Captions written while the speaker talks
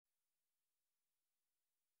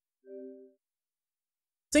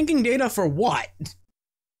Syncing data for what?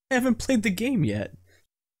 I haven't played the game yet.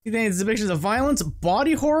 Contains depictions of violence,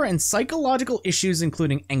 body horror, and psychological issues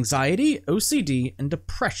including anxiety, OCD, and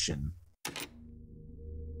depression.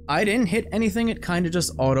 I didn't hit anything, it kinda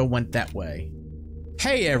just auto went that way.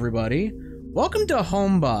 Hey everybody, welcome to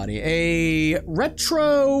Homebody, a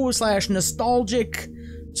retro/nostalgic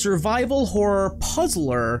survival horror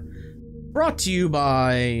puzzler brought to you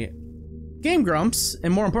by Game Grumps,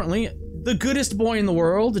 and more importantly, the goodest boy in the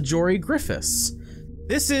world, Jory Griffiths.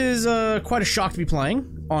 This is quite a shock to be playing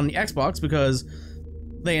on the Xbox because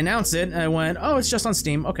they announced it and I went, oh, it's just on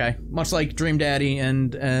Steam, okay. Much like Dream Daddy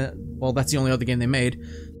and, well, that's the only other game they made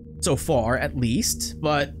so far, at least.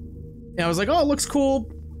 But I was like, oh, it looks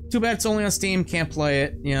cool. Too bad it's only on Steam, can't play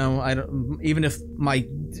it. You know, I don't, even if my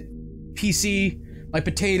PC, my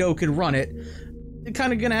potato could run it, I'm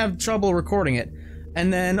kind of gonna have trouble recording it.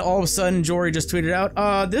 And then all of a sudden, Jory just tweeted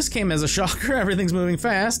out, this came as a shocker, everything's moving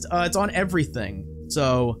fast, it's on everything.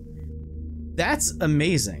 So, that's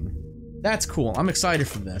amazing. That's cool, I'm excited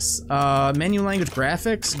for this. Menu language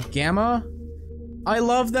graphics, Gamma. I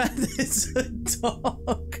love that it's a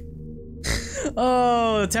dog.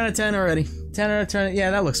 Oh, 10 out of 10 already. 10 out of 10,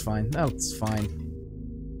 yeah, that looks fine, that looks fine.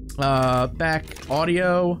 Back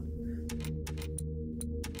audio.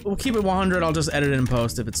 We'll keep it 100, I'll just edit it in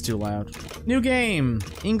post if it's too loud. New game,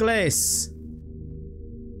 Inglés.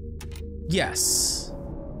 Yes.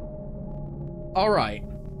 Alright.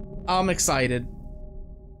 I'm excited.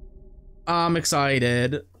 I'm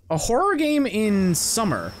excited. A horror game in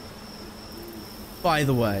summer, by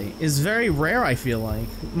the way, is very rare, I feel like.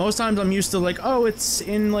 Most times I'm used to like, oh, it's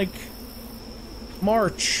in like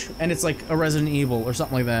March, and it's like a Resident Evil or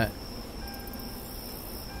something like that.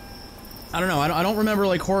 I don't know, I don't remember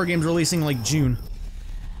like horror games releasing like June.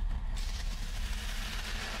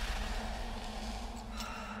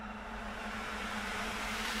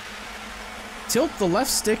 Tilt the left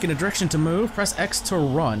stick in a direction to move, press X to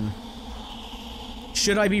run.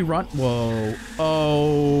 Should I be run- whoa.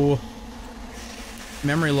 Oh.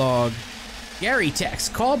 Memory log. Gary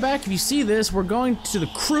text, call back if you see this, we're going to the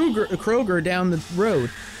Kroger down the road.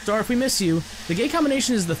 Sorry if we miss you. The gate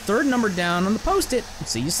combination is the third number down on the post-it.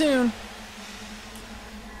 See you soon.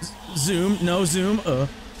 Zoom, no zoom,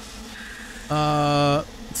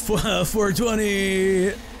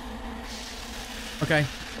 420. Okay.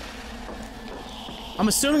 I'm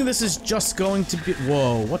assuming this is just going to be,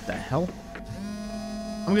 whoa, what the hell?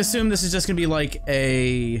 I'm gonna assume this is just gonna be like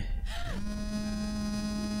a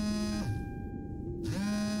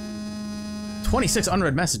 26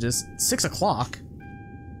 unread messages, 6 o'clock.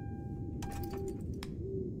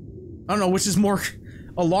 I don't know which is more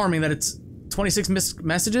alarming, that it's 26 missed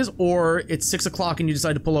messages, or it's 6 o'clock and you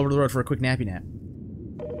decide to pull over the road for a quick nappy nap.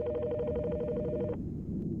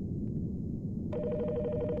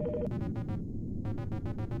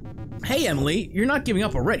 Hey Emily, you're not giving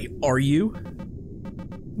up already, are you?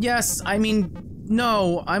 Yes, I mean,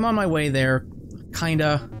 no, I'm on my way there,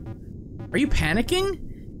 kinda. Are you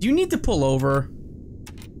panicking? Do you need to pull over?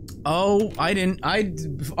 Oh,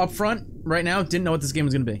 up front, right now, didn't know what this game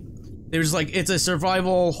was gonna be. They were just like, it's a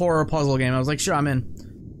survival horror puzzle game. I was like, sure, I'm in.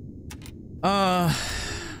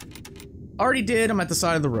 Already did, I'm at the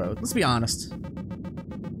side of the road. Let's be honest.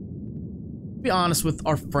 Be honest with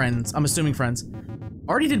our friends, I'm assuming friends.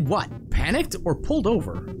 Already did what? Panicked or pulled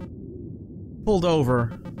over? Pulled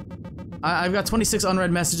over. I've got 26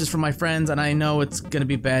 unread messages from my friends and I know it's gonna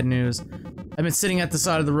be bad news. I've been sitting at the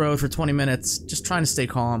side of the road for 20 minutes, just trying to stay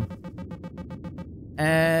calm.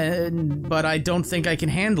 But I don't think I can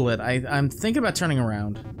handle it. I'm thinking about turning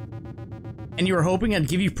around. And you were hoping I'd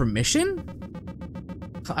give you permission?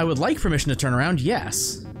 I would like permission to turn around,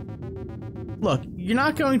 yes. Look, you're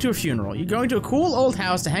not going to a funeral. You're going to a cool old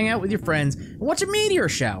house to hang out with your friends and watch a meteor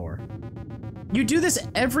shower. You do this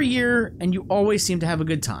every year and you always seem to have a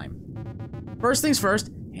good time. First things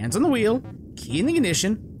first, hands on the wheel, key in the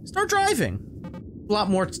ignition, start driving. A lot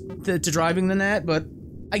more to driving than that, but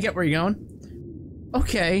I get where you're going.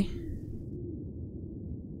 Okay.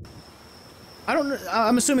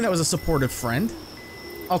 I'm assuming that was a supportive friend.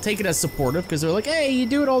 I'll take it as supportive, because they're like, hey, you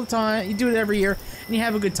do it all the time, you do it every year, and you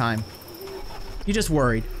have a good time. You're just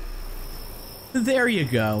worried. There you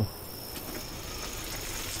go.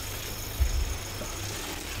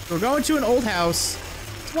 We're going to an old house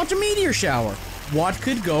to watch a meteor shower. What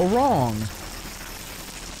could go wrong?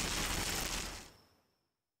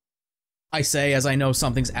 I say as I know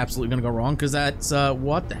something's absolutely gonna go wrong, because that's,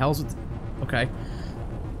 what the hell's with... Okay.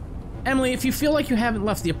 Emily, if you feel like you haven't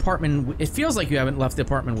left the apartment, it feels like you haven't left the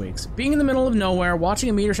apartment in weeks. Being in the middle of nowhere, watching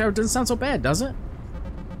a meteor shower doesn't sound so bad, does it?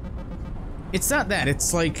 It's not that,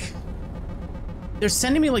 it's like... They're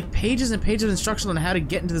sending me like pages and pages of instructions on how to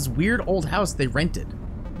get into this weird old house they rented.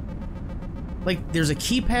 Like, there's a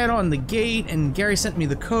keypad on the gate, and Gary sent me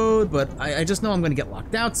the code, but I just know I'm gonna get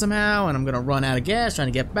locked out somehow, and I'm gonna run out of gas trying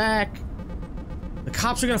to get back. The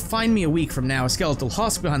cops are gonna find me a week from now, a skeletal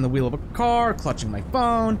husk behind the wheel of a car, clutching my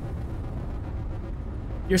phone.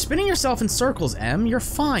 You're spinning yourself in circles, Em. You're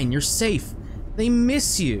fine. You're safe. They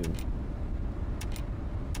miss you.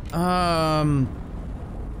 Well,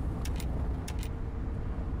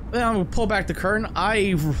 I'm gonna pull back the curtain.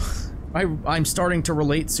 I'm starting to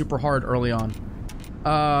relate super hard early on.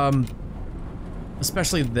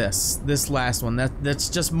 Especially this last one. That's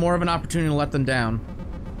just more of an opportunity to let them down.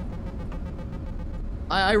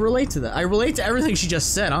 I relate to that. I relate to everything she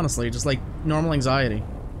just said, honestly, just like normal anxiety.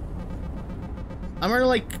 I'm already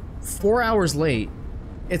like 4 hours late.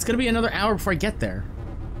 It's gonna be another hour before I get there.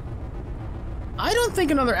 I don't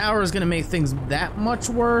think another hour is gonna make things that much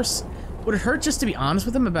worse. Would it hurt just to be honest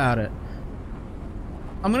with him about it?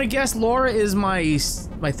 I'm gonna guess Laura is my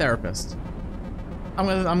therapist. I'm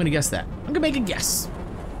gonna guess that. I'm gonna make a guess.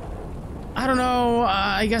 I don't know.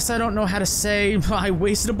 I guess I don't know how to say. I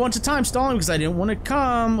wasted a bunch of time stalling because I didn't want to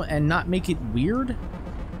come and not make it weird.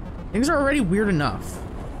 Things are already weird enough.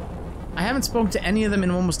 I haven't spoken to any of them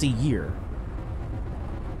in almost a year.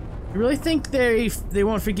 You really think they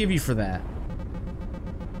won't forgive you for that?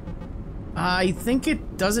 I think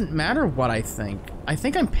it doesn't matter what I think. I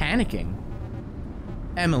think I'm panicking.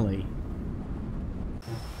 Emily.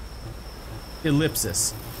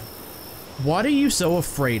 Ellipsis. What are you so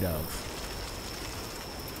afraid of?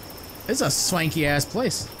 It's a swanky ass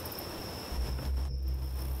place.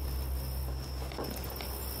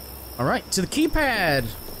 Alright, to the keypad!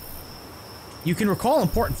 You can recall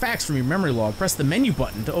important facts from your memory log. Press the menu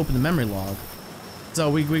button to open the memory log. So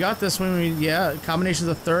we got this one, yeah, combination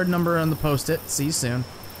of the third number on the post-it. See you soon.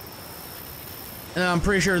 And I'm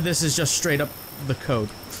pretty sure this is just straight up the code.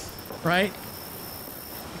 Right?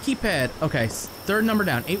 Keypad. Okay, third number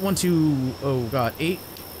down. 812. Oh god,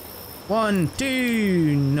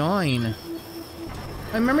 8129.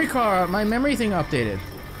 My memory thing updated.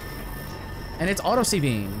 And it's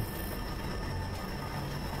auto-saving.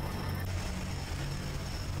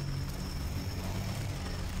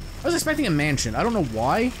 I was expecting a mansion. I don't know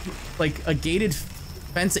why. Like a gated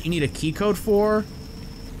fence that you need a key code for.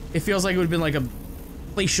 It feels like it would have been like a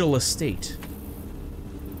palatial estate.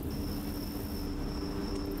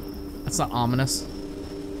 That's not ominous.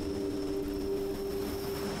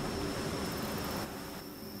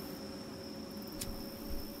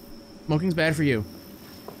 Smoking's bad for you.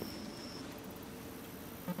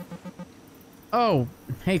 Oh,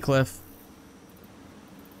 hey Cliff.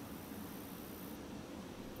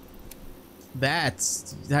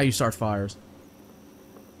 That's how you start fires.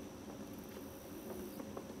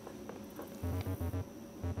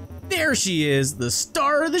 There she is, the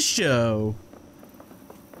star of the show.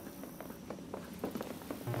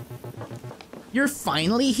 You're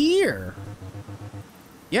finally here.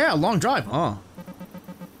 Yeah, long drive, huh?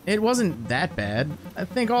 It wasn't that bad. I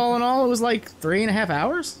think all in all, it was like 3.5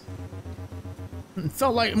 hours. It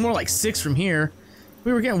felt like more like 6 from here.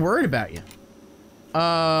 We were getting worried about you.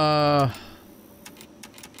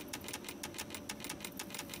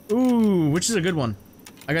 Ooh, which is a good one?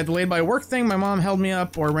 I got delayed by a work thing, my mom held me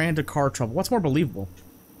up, or ran into car trouble. What's more believable?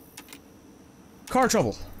 Car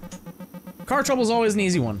trouble. Car trouble is always an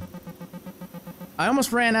easy one. I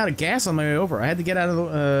almost ran out of gas on my way over. I had to get out of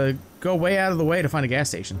the, go way out of the way to find a gas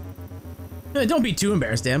station. Don't be too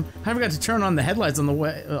embarrassed, Em. I forgot to turn on the headlights on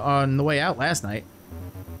the way out last night.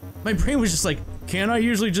 My brain was just like, can't I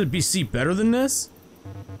usually just see better than this?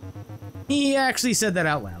 He actually said that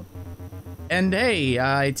out loud. And hey,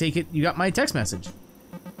 I take it you got my text message.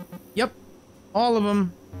 Yep, all of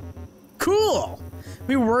them. Cool!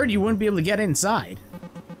 We were worried you wouldn't be able to get inside.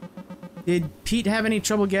 Did Pete have any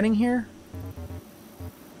trouble getting here?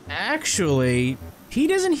 Actually,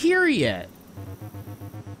 Pete isn't here yet.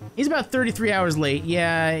 He's about 33 hours late.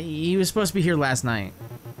 Yeah, he was supposed to be here last night.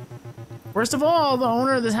 Worst of all, the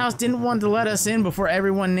owner of this house didn't want to let us in before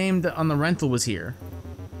everyone named on the rental was here.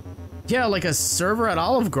 Yeah, like a server at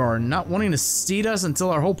Olive Garden, not wanting to seat us until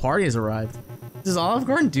our whole party has arrived. Does Olive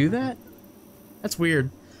Garden do that? That's weird.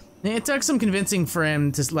 It took some convincing for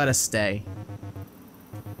him to let us stay.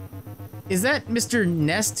 Is that Mr.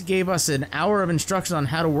 Nest gave us an hour of instruction on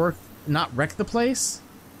how to not wreck the place?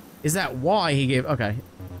 Is that why he gave... Okay.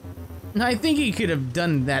 I think he could have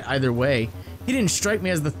done that either way. He didn't strike me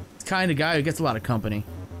as the kind of guy who gets a lot of company.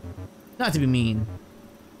 Not to be mean.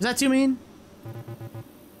 Is that too mean?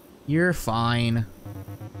 You're fine.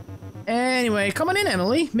 Anyway, come on in,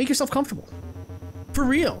 Emily. Make yourself comfortable. For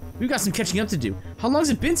real, we've got some catching up to do. How long's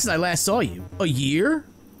it been since I last saw you? A year?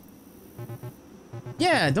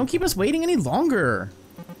 Yeah, don't keep us waiting any longer.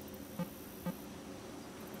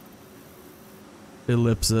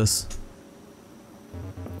 Ellipsis.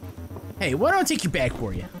 Hey, why don't I take your bag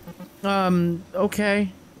for you?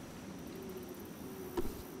 Okay.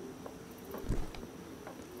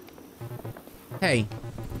 Hey,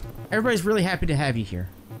 everybody's really happy to have you here.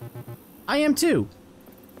 I am too.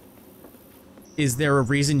 Is there a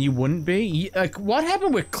reason you wouldn't be? What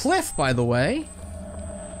happened with Cliff, by the way?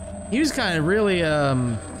 He was kind of really,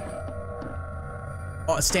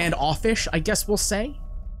 standoffish, I guess we'll say.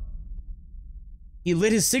 He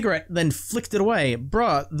lit his cigarette, then flicked it away.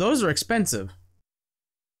 Bruh, those are expensive.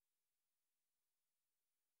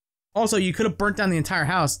 Also, you could have burnt down the entire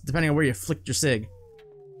house, depending on where you flicked your cig.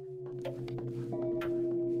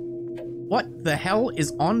 What the hell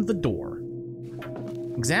is on the door?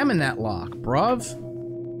 Examine that lock, bruv.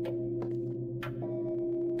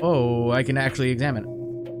 Oh, I can actually examine it.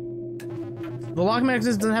 The lock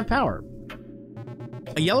mechanism doesn't have power.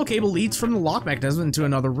 A yellow cable leads from the lock mechanism into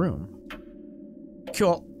another room.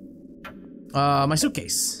 Cool. My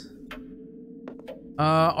suitcase.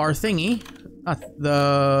 Our thingy.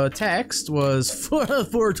 The text was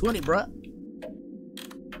 420, bruh.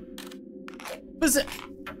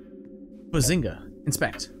 Bazinga.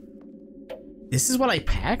 Inspect. This is what I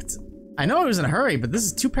packed? I know I was in a hurry, but this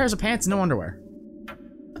is 2 pairs of pants and no underwear.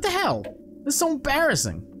 What the hell? This is so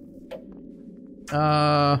embarrassing.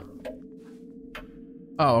 Oh,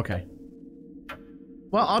 okay.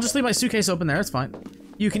 Well, I'll just leave my suitcase open there, it's fine.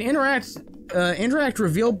 You can interact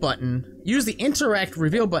reveal button. Use the interact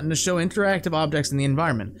reveal button to show interactive objects in the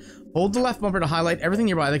environment. Hold the left bumper to highlight everything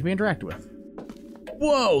nearby that can be interacted with.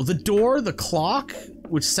 Whoa, the door, the clock,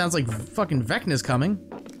 which sounds like fucking Vecna's coming.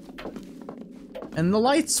 And the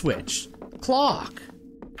light switch. Clock.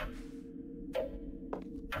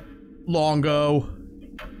 Longo.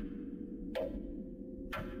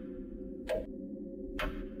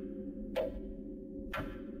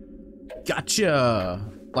 Gotcha.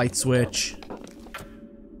 Light switch.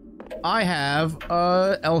 I have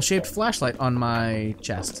a L-shaped flashlight on my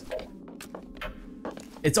chest.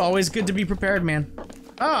 It's always good to be prepared, man.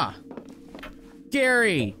 Ah!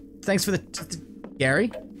 Gary! Thanks for the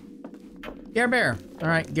Gary? Gare Bear.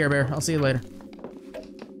 Alright, Gare Bear. I'll see you later.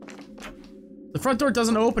 The front door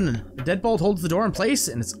doesn't open. The deadbolt holds the door in place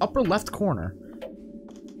in its upper left corner.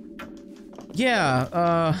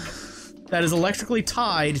 Yeah, that is electrically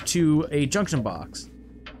tied to a junction box.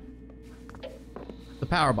 The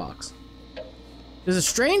power box. There's a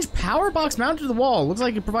strange power box mounted to the wall. Looks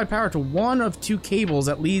like it provides power to one of 2 cables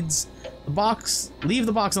that leave the box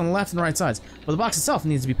on the left and the right sides. But the box itself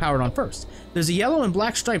needs to be powered on first. There's a yellow and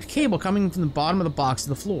black striped cable coming from the bottom of the box to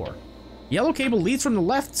the floor. The yellow cable leads from the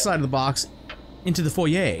left side of the box into the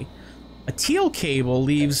foyer. A teal cable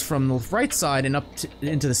leaves from the right side and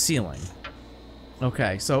into the ceiling.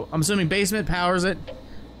 Okay, so I'm assuming basement powers it,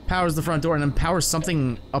 powers the front door, and then powers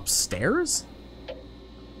something upstairs?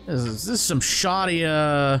 This is some shoddy,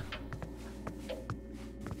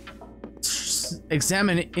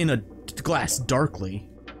 Examine in a Glass Darkly.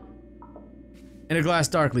 In a Glass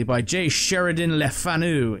Darkly by J. Sheridan Le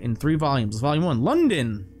Fanu in 3 volumes. Volume 1,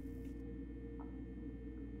 London.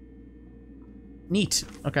 Neat.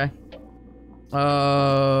 Okay.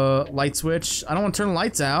 Light switch. I don't want to turn the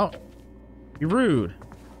lights out. You're rude.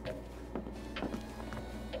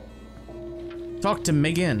 Talk to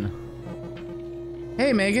Megan.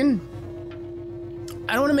 Hey, Megan.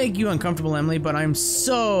 I don't want to make you uncomfortable, Emily, but I'm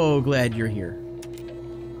so glad you're here.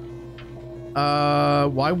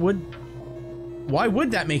 Why would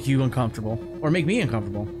that make you uncomfortable? Or make me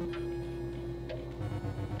uncomfortable?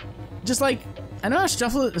 Just like, I know how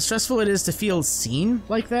stressful it is to feel seen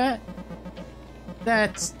like that.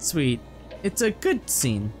 That's sweet. It's a good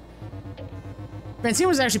scene. Francine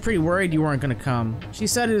was actually pretty worried you weren't gonna come. She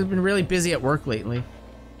said it had been really busy at work lately.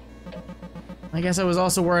 I guess I was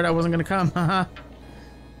also worried I wasn't gonna come, haha.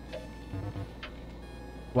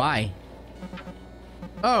 Why?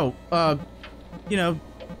 Oh, you know,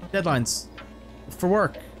 deadlines for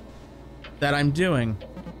work that I'm doing.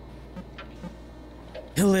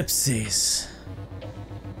 Ellipses.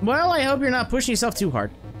 Well, I hope you're not pushing yourself too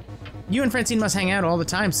hard. You and Francine must hang out all the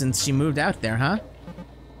time since she moved out there, huh?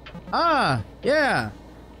 Ah, yeah,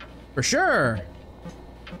 for sure.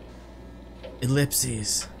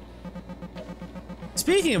 Ellipses.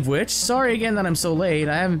 Speaking of which, sorry again that I'm so late.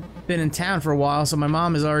 I haven't been in town for a while, so my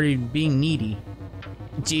mom is already being needy.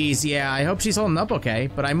 Geez, yeah, I hope she's holding up okay,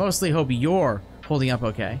 but I mostly hope you're holding up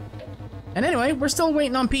okay. And anyway, we're still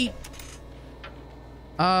waiting on Pete.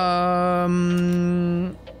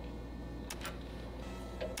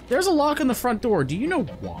 There's a lock on the front door. Do you know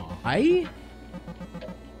why?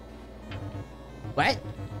 What?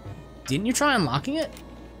 Didn't you try unlocking it?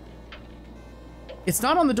 It's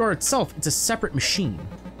not on the door itself. It's a separate machine.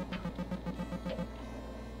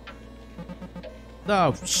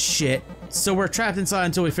 Oh, shit. So we're trapped inside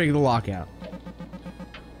until we figure the lock out.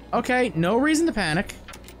 Okay, no reason to panic.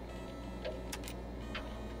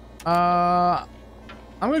 I'm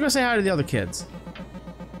gonna go say hi to the other kids.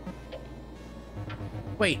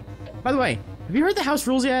 Wait, by the way, have you heard the house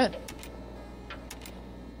rules yet?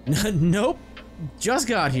 Nope, just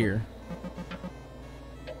got here.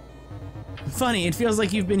 Funny, it feels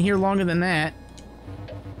like you've been here longer than that.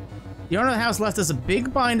 The owner of the house left us a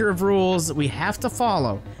big binder of rules that we have to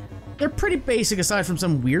follow. They're pretty basic aside from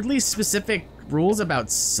some weirdly specific rules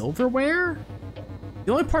about silverware.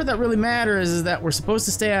 The only part that really matters is that we're supposed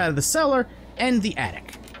to stay out of the cellar and the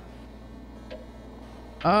attic.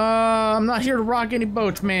 I'm not here to rock any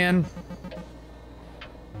boats, man.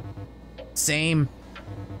 Same.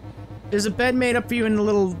 There's a bed made up for you in the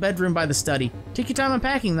little bedroom by the study. Take your time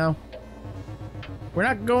unpacking, though. We're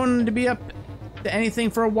not going to be up to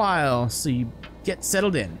anything for a while, so you get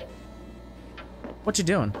settled in. What you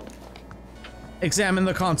doing? Examine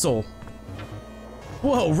the console.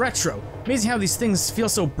 Whoa, retro. Amazing how these things feel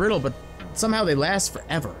so brittle, but somehow they last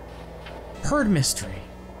forever. Herd mystery.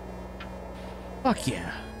 Fuck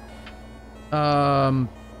yeah.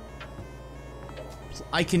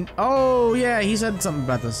 I can, oh yeah, he said something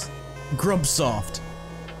about this. Grubsoft.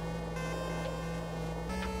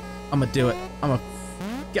 I'ma do it. I'ma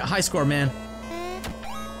get a high score, man.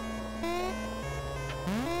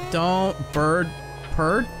 Don't bird,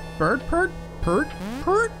 purd, purd.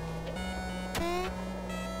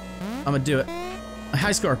 I'ma do it. A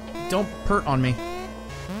high score. Don't pert on me.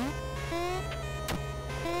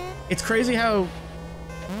 It's crazy how...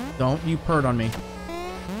 Don't you pert on me.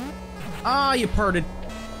 Ah, you perted.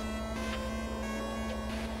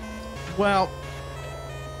 Well...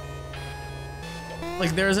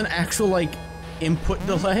 Like, there's an actual, like, input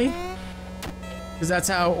delay. Because that's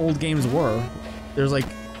how old games were. There's, like...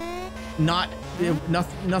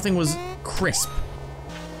 Nothing was crisp.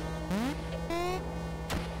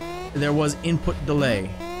 There was input delay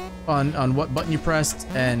on what button you pressed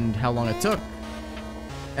and how long it took.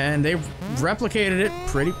 And they've replicated it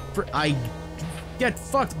pretty... I get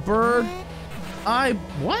fucked, bird.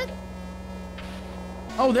 What?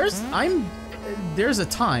 Oh, there's a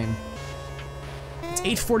time. It's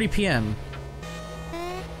 8:40 p.m.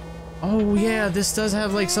 Oh yeah, this does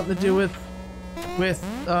have like something to do with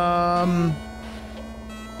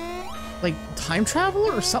like time travel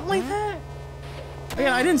or something like that.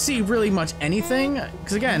 Again, I didn't see really much anything,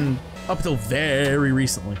 because again, up until very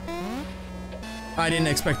recently, I didn't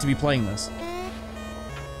expect to be playing this.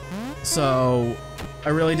 So, I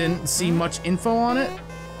really didn't see much info on it.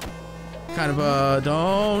 Kind of a,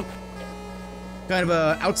 kind of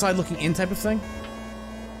a outside looking in type of thing.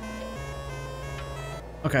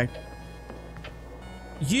 Okay.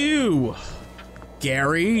 You,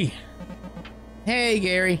 Gary. Hey,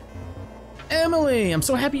 Gary. Emily, I'm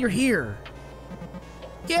so happy you're here.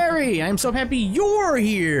 Gary, I'm so happy you're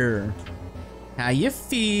here. How you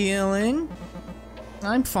feeling?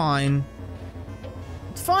 I'm fine.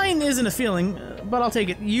 Fine isn't a feeling, but I'll take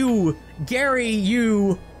it. You, Gary,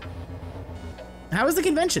 you. How was the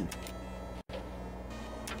convention?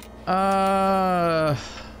 I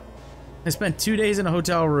spent 2 days in a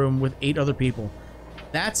hotel room with 8 other people.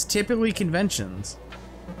 That's typically conventions.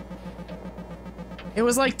 It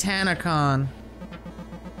was like TanaCon.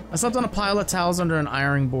 I slept on a pile of towels under an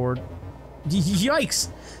ironing board. Yikes!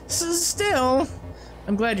 Still,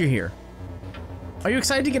 I'm glad you're here. Are you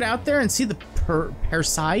excited to get out there and see the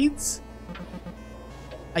Perseids?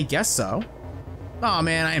 I guess so. Oh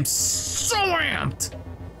man, I am so amped!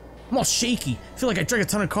 I'm all shaky. I feel like I drank a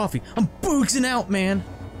ton of coffee. I'm boogzing out, man.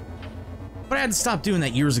 But I had to stop doing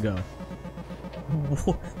that years ago.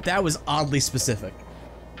 That was oddly specific.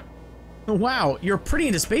 Wow, you're pretty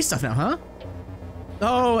into space stuff now, huh?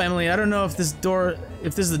 Oh, Emily, I don't know if this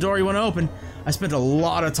is the door you want to open. I spent a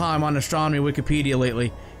lot of time on astronomy Wikipedia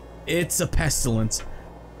lately. It's a pestilence.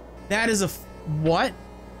 That is a what?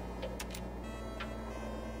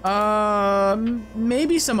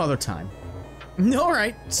 Maybe some other time.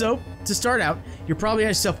 Alright, so, to start out, you're probably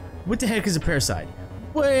asking yourself, what the heck is a Perseid?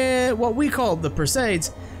 Well, what we call the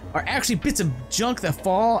Perseids are actually bits of junk that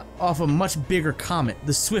fall off a much bigger comet,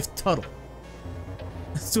 the Swift Tuttle.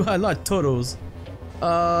 So I like turtles.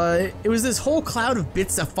 It was this whole cloud of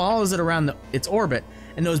bits that follows it around its orbit,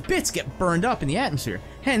 and those bits get burned up in the atmosphere,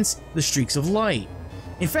 hence the streaks of light.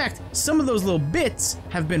 In fact, some of those little bits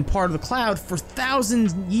have been part of the cloud for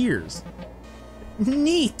thousands of years.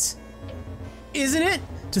 Neat! Isn't it?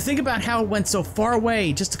 To think about how it went so far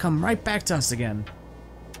away just to come right back to us again.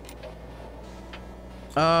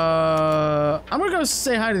 I'm gonna go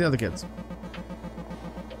say hi to the other kids.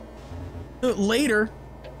 Later.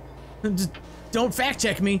 Just don't fact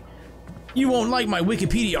check me. You won't like my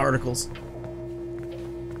Wikipedia articles.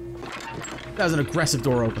 That was an aggressive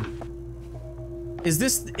door open. Is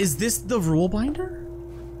this the rule binder?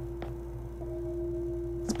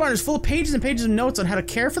 This binder is full of pages and pages of notes on how to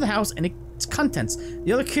care for the house and its contents.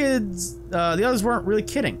 The others weren't really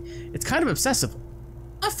kidding. It's kind of obsessive.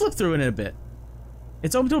 I'll flip through it in a bit.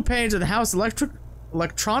 It's open to a page of the house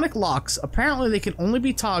electronic locks. Apparently they can only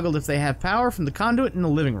be toggled if they have power from the conduit in the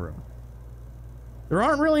living room. There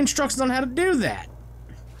aren't really instructions on how to do that.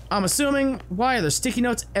 I'm assuming, why are there sticky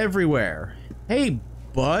notes everywhere? Hey,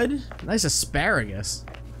 bud. Nice asparagus.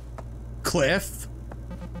 Cliff.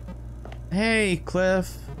 Hey,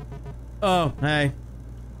 Cliff. Oh, hey.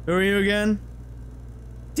 Who are you again?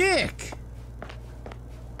 Dick!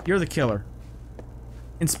 You're the killer.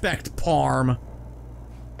 Inspect Parm.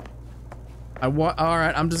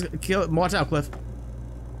 Alright, I'm just gonna kill it. Watch out, Cliff.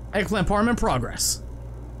 Eggplant Parm in progress.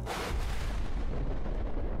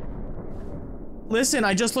 Listen,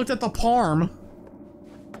 I just looked at the Parm.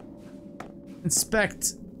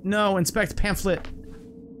 Inspect pamphlet.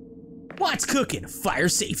 What's cooking? Fire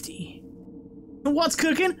safety. What's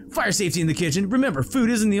cooking? Fire safety in the kitchen. Remember,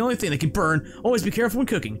 food isn't the only thing that can burn. Always be careful when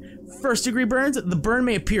cooking. First degree burns, the burn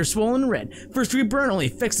may appear swollen and red. First degree burn only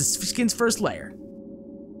affects the skin's first layer.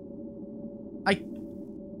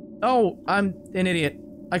 Oh, I'm an idiot.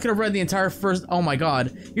 I could have read the entire first. Oh my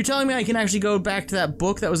god. You're telling me I can actually go back to that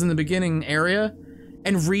book that was in the beginning area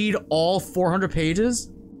and read all 400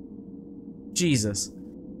 pages? Jesus.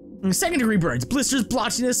 Second degree burns, blisters,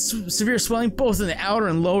 blotchiness, severe swelling, both in the outer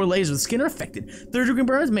and lower layers of the skin are affected. Third degree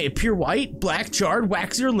burns may appear white, black, charred,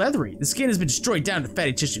 waxy, or leathery. The skin has been destroyed down to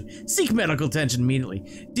fatty tissue. Seek medical attention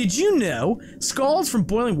immediately. Did you know scalds from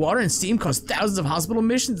boiling water and steam cause thousands of hospital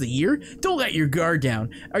admissions a year? Don't let your guard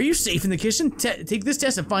down. Are you safe in the kitchen? Take this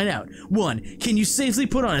test and find out. 1. Can you safely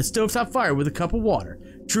put on a stovetop fire with a cup of water?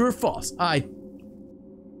 True or false?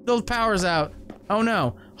 Those power's out. Oh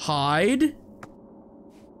no. Hide.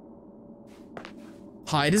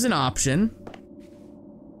 Hide is an option.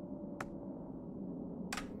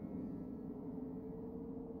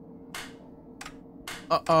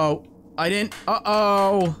 Uh-oh.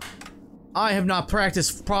 Uh-oh. I have not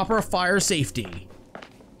practiced proper fire safety.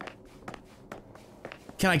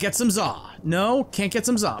 Can I get some za? No, can't get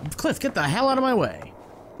some za. Cliff, get the hell out of my way.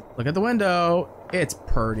 Look at the window. It's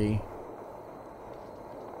purty.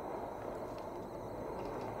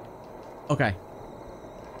 Okay.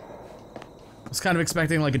 I was kind of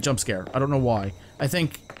expecting like a jump scare. I don't know why. I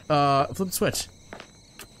think, flip the switch.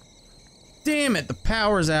 Damn it, the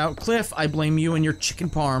power's out. Cliff, I blame you and your chicken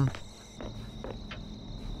parm.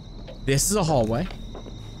 This is a hallway.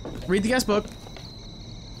 Read the guest book.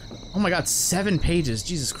 Oh my god, 7 pages.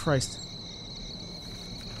 Jesus Christ.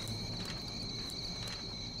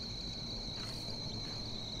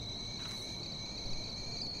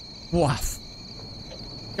 Wow.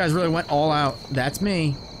 You guys really went all out. That's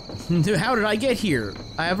me. How did I get here?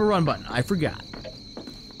 I have a run button. I forgot.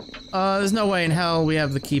 There's no way in hell we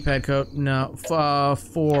have the keypad code. No.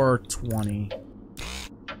 420.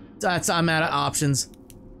 I'm out of options.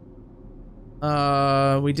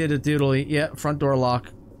 We did a doodly. Yeah, front door lock.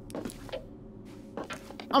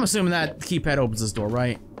 I'm assuming that keypad opens this door,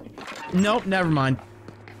 right? Nope, never mind.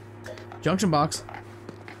 Junction box.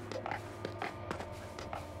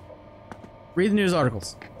 Read the news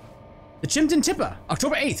articles. The Chimpton Tipper,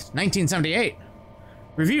 October 8th, 1978.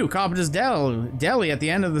 Review, Carpenter's Deli at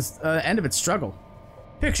the end of its struggle.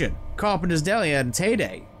 Pictured, Carpenter's Deli at its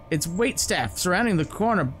heyday. Its wait staff surrounding the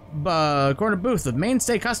corner booth of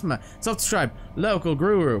mainstay customer, self-described local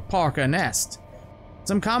guru Parker Nest.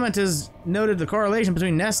 Some commenters noted the correlation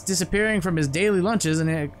between Nest disappearing from his daily lunches and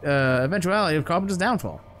the eventuality of Carpenter's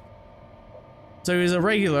downfall. So he was a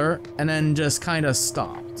regular and then just kind of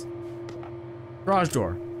stopped. Garage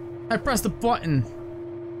door. I pressed the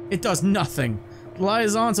button. It does nothing. The light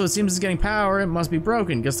is on, so it seems it's getting power. It must be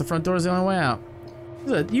broken. Guess the front door is the only way out.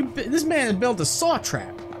 This man has built a saw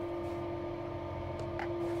trap.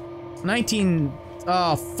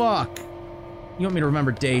 Oh, fuck. You want me to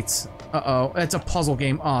remember dates? Uh-oh. It's a puzzle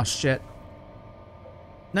game. Oh, shit.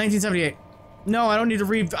 1978. No, I don't need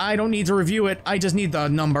to review it. I just need the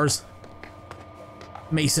numbers.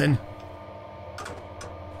 Mason.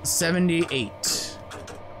 78.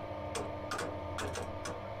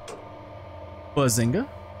 Bazinga.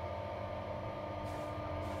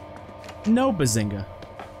 No bazinga.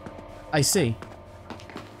 I see.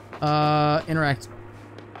 Interact.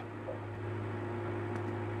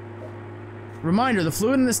 Reminder, the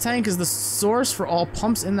fluid in this tank is the source for all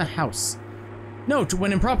pumps in the house. Note,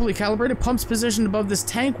 when improperly calibrated, pumps positioned above this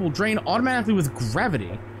tank will drain automatically with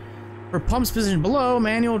gravity. For pumps positioned below,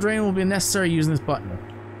 manual drain will be necessary using this button.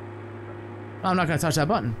 I'm not gonna touch that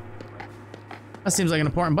button. That seems like an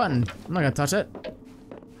important button. I'm not gonna touch it.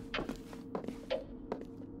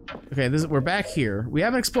 Okay, we're back here. We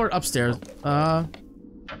haven't explored upstairs.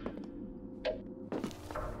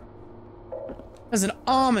 There's an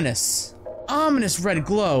ominous red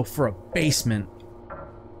glow for a basement.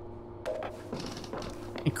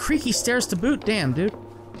 And creaky stairs to boot. Damn, dude.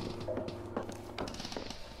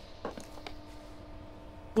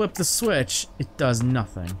 Flip the switch. It does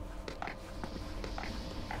nothing.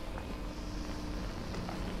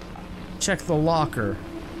 Check the locker.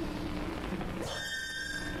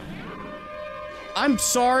 I'm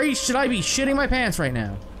sorry. Should I be shitting my pants right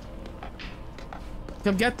now?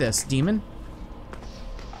 Come get this, demon.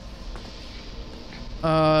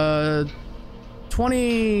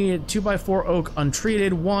 20 2x4 oak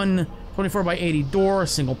untreated, 1 24x80 door,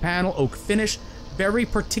 single panel, oak finish. Very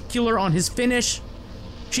particular on his finish.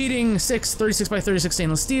 Cheating, 6 36x36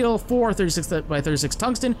 stainless steel, 4 36x36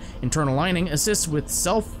 tungsten, internal lining, assists with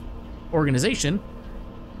self-organization.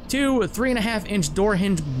 2 3.5-inch door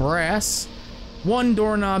hinge brass, 1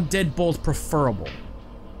 doorknob deadbolt preferable.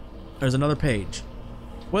 There's another page.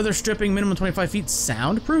 Weather stripping, minimum 25 feet,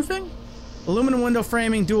 soundproofing? Aluminum window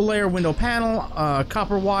framing, dual layer window panel,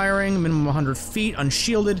 copper wiring, minimum 100 feet,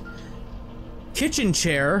 unshielded. Kitchen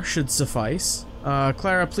chair should suffice.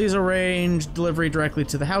 Clara, please arrange delivery directly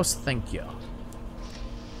to the house, thank you.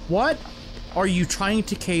 What are you trying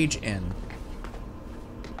to cage in?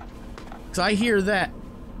 Because I hear that.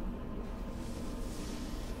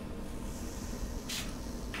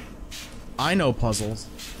 I know puzzles.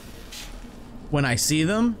 When I see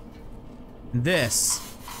them, this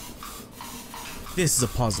is a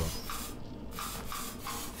puzzle.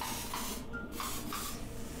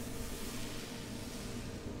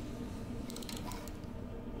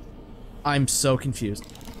 I'm so confused.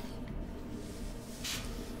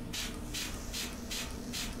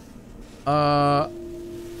 I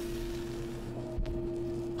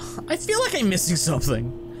feel like I'm missing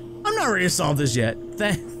something. I'm not ready to solve this yet.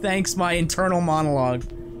 Thanks, my internal monologue.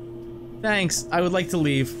 Thanks, I would like to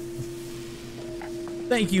leave.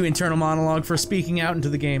 Thank you, internal monologue, for speaking out into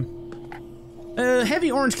the game. A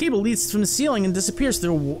heavy orange cable leads from the ceiling and disappears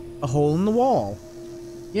through a hole in the wall.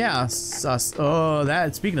 Yeah, sus. Oh,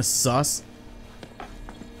 speaking of sus.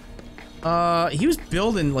 He was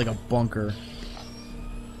building like a bunker.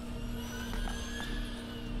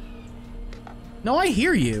 No, I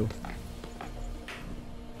hear you.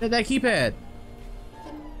 That keypad.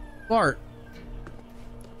 Bart.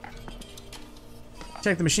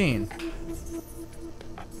 Check the machine.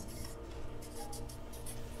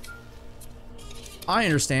 I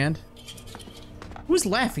understand. Who's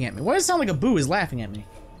laughing at me? Why does it sound like a boo is laughing at me?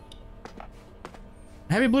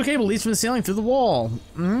 A heavy blue cable leads from the ceiling through the wall.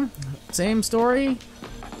 Same story.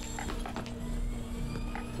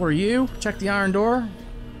 Who are you? Check the iron door.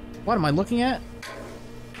 What am I looking at?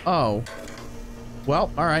 Oh.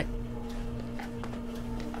 Well, alright.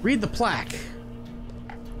 Read the plaque.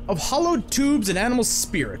 Of hollowed tubes and animal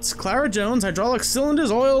spirits. Clara Jones, hydraulic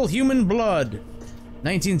cylinders, oil, human blood.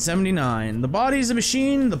 1979. The body is a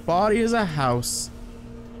machine, the body is a house.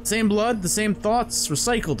 Same blood, the same thoughts,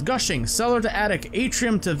 recycled, gushing, cellar to attic,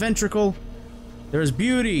 atrium to ventricle. There is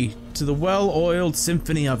beauty to the well-oiled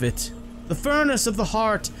symphony of it. The furnace of the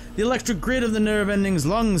heart, the electric grid of the nerve endings,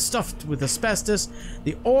 lungs stuffed with asbestos,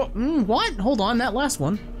 what? Hold on, that last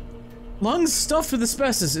one. Lungs stuffed with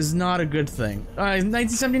asbestos is not a good thing.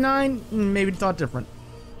 1979? Maybe thought different.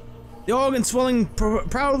 The organ swelling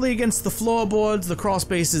proudly against the floorboards, the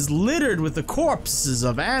crawlspace is littered with the corpses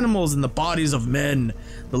of animals and the bodies of men.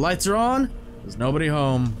 The lights are on, there's nobody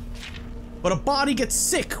home. But a body gets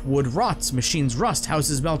sick, wood rots, machines rust,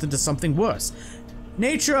 houses melt into something worse.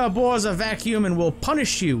 Nature abhors a vacuum and will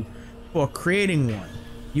punish you for creating one.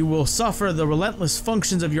 You will suffer the relentless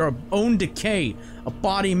functions of your own decay. A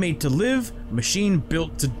body made to live, a machine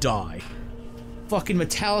built to die. Fucking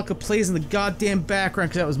Metallica plays in the goddamn background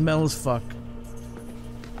because that was metal as fuck.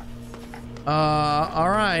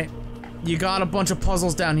 Alright. You got a bunch of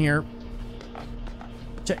puzzles down here.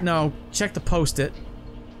 Check the post-it.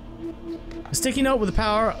 A sticky note with the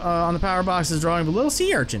power, on the power box is drawing of a little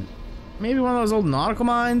sea urchin. Maybe one of those old nautical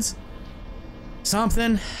mines?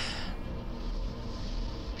 Something.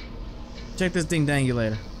 Check this ding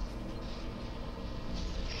dangulator.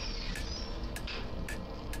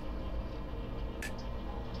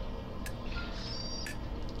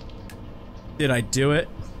 Did I do it?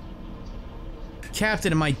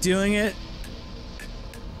 Captain, am I doing it?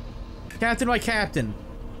 Captain, my captain.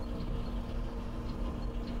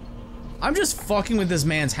 I'm just fucking with this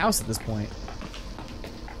man's house at this point.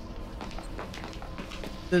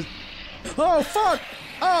 Oh, fuck!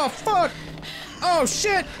 Oh, fuck! Oh,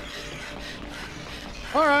 shit!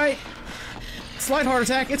 Alright. Slight heart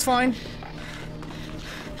attack, it's fine.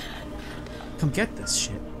 Come get this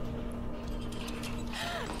shit.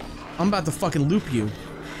 I'm about to fucking loop you.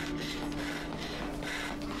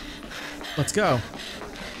 Let's go.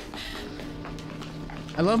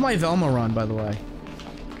 I love my Velma run, by the way.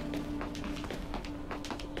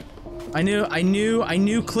 I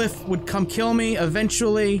knew Cliff would come kill me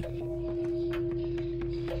eventually.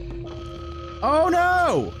 Oh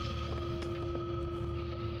no!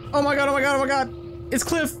 Oh my god, oh my god, oh my god! It's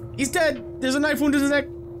Cliff! He's dead! There's a knife wound in his neck!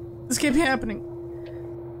 This can't be happening.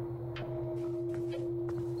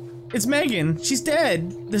 It's Megan. She's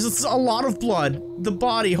dead. There's a lot of blood. The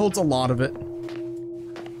body holds a lot of it.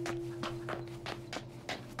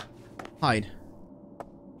 Hide.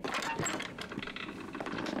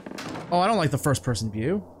 Oh, I don't like the first-person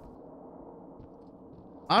view.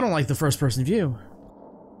 I don't like the first-person view.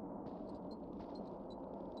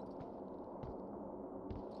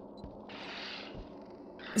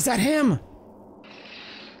 Is that him?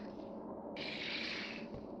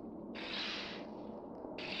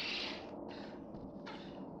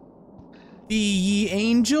 Be ye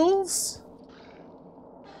angels?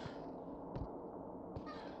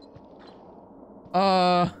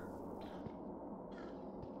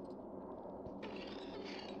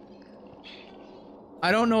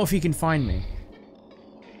 I don't know if he can find me.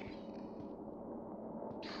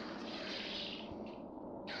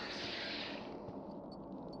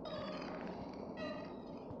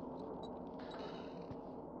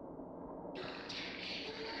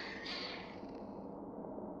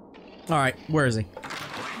 Alright, where is he?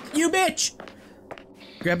 You bitch!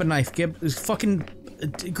 Grab a knife, grab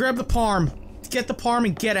the palm. Get the palm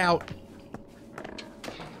and get out.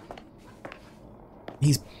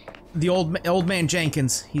 He's the old man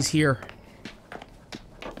Jenkins. He's here.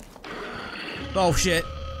 Oh shit.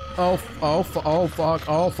 Oh fuck, oh fuck,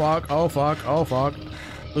 oh fuck, oh fuck.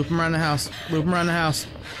 Loop him around the house. Loop him around the house.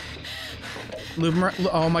 Loop him around,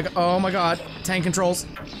 oh my god. Tank controls.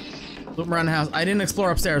 Loop him around the house. I didn't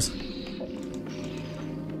explore upstairs.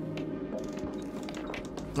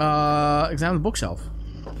 Examine the bookshelf.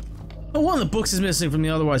 Oh, one of the books is missing from the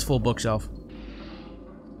otherwise full bookshelf.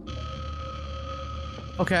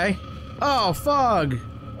 Okay. Oh, fug!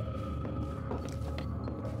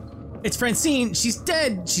 It's Francine! She's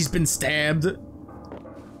dead! She's been stabbed!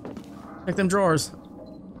 Check them drawers.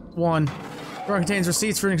 One. Drawer contains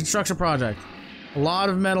receipts for a construction project. A lot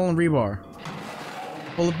of metal and rebar.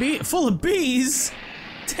 Full of bees?!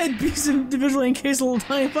 Dead bees individually encased a little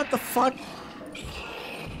tiny. What the fuck?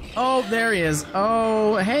 Oh, there he is.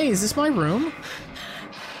 Oh, hey, is this my room?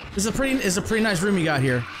 This is a pretty nice room you got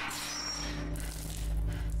here.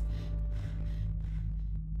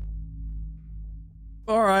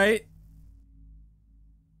 All right.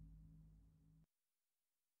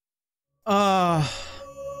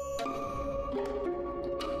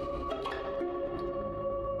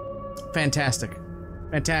 Fantastic.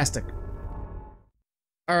 Fantastic.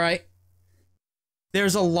 All right.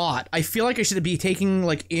 There's a lot. I feel like I should be taking,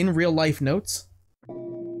 like, in real life notes.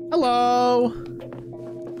 Hello!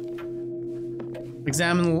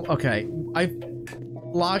 Examine, okay.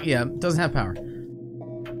 Yeah, doesn't have power.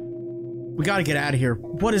 We gotta get out of here.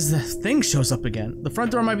 What is this thing shows up again? The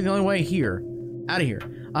front door might be the only way here. Out of here.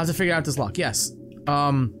 I'll have to figure out this lock. Yes.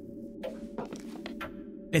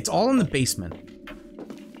 It's all in the basement.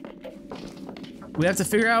 We have to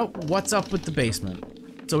figure out what's up with the basement.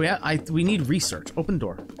 So we need research. Open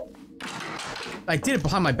door. I did it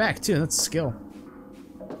behind my back too. That's a skill.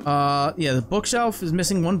 Yeah, the bookshelf is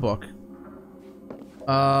missing one book.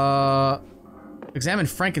 Examine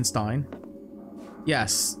Frankenstein.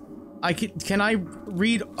 Yes. Can I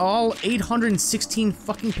read all 816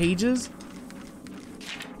 fucking pages?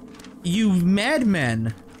 You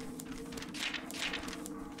madmen.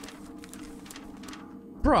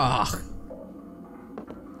 Bruh.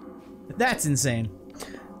 That's insane.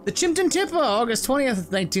 The Chimpton Tipper, August 20th,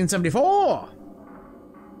 1974.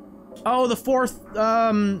 Oh, the fourth,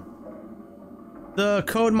 the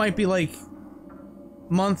code might be like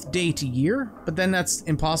month, date, year, but then that's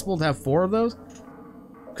impossible to have 4 of those.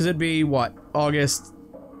 Because it'd be, what, August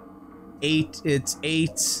 8, it's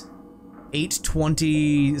 8,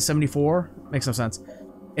 8/20/74. Makes no sense.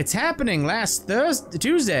 It's happening last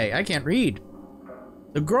Tuesday. I can't read.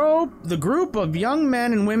 The group of young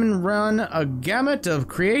men and women run a gamut of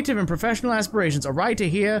creative and professional aspirations. A writer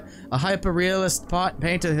here, a hyper-realist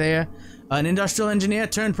painter there, an industrial engineer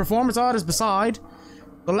turned performance artist beside.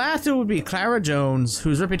 The latter would be Clara Jones,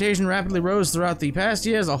 whose reputation rapidly rose throughout the past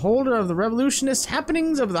years, a holder of the revolutionist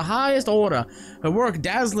happenings of the highest order, her work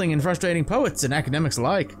dazzling and frustrating poets and academics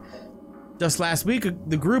alike. Just last week,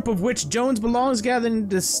 the group of which Jones belongs gathered in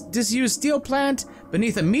this disused steel plant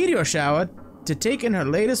beneath a meteor shower to take in her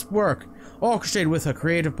latest work, orchestrated with her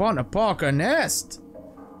creative partner, Parker Nest.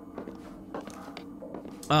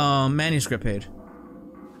 Manuscript page.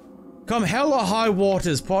 Come hell or high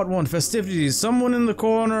waters, part 1, festivities. Someone in the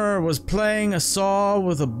corner was playing a saw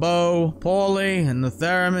with a bow, poorly, and the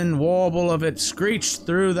theremin warble of it screeched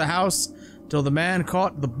through the house till the man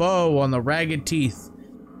caught the bow on the ragged teeth.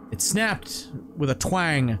 It snapped with a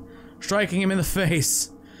twang, striking him in the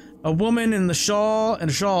face. A woman in a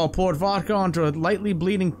shawl poured vodka onto a lightly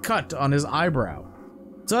bleeding cut on his eyebrow.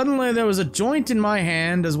 Suddenly there was a joint in my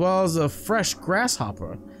hand as well as a fresh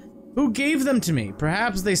grasshopper. Who gave them to me?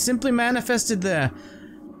 Perhaps they simply manifested there.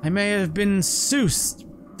 I may have been soused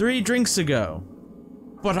 3 drinks ago.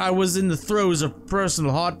 But I was in the throes of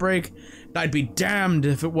personal heartbreak, and I'd be damned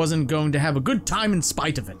if it wasn't going to have a good time in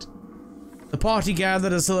spite of it. The party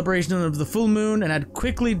gathered as a celebration of the full moon and had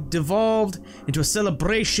quickly devolved into a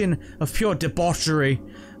celebration of pure debauchery.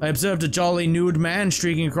 I observed a jolly nude man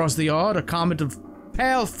streaking across the yard, a comet of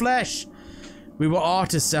pale flesh. We were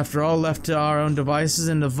artists, after all, left to our own devices,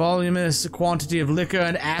 and a voluminous quantity of liquor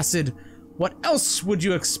and acid. What else would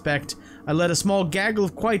you expect? I led a small gaggle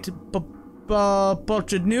of quite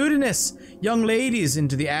multitudinous young ladies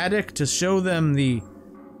into the attic to show them the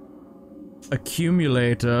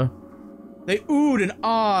accumulator. They oohed and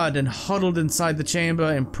awed and huddled inside the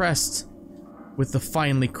chamber, impressed with the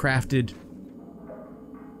finely crafted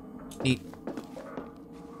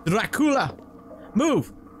Dracula!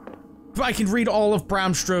 Move! If I can read all of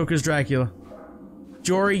Bram Stoker's Dracula.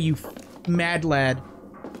 Jory, you mad lad.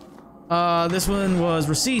 This one was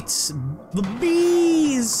receipts. The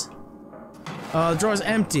bees! The drawer's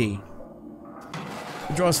empty.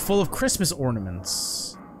 The drawer's full of Christmas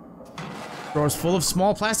ornaments. The drawer's full of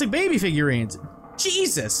small plastic baby figurines.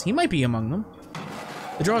 Jesus! He might be among them.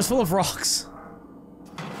 The drawer's full of rocks.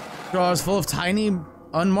 The drawer's full of tiny,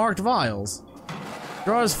 unmarked vials. The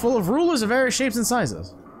drawer's full of rulers of various shapes and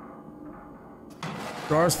sizes.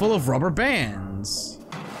 Drawers full of rubber bands.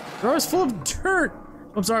 Drawers full of dirt.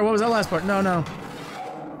 I'm sorry, what was that last part? No.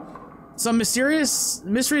 Some mysterious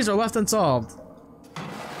mysteries are left unsolved.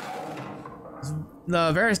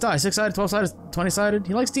 The various die, 6-sided, 12-sided, 20-sided.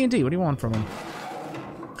 He likes D&D, what do you want from him?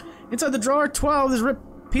 Inside the drawer 12, there's a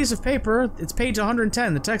ripped piece of paper. It's page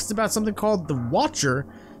 110. The text is about something called the Watcher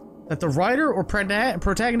that the writer or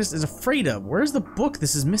protagonist is afraid of. Where's the book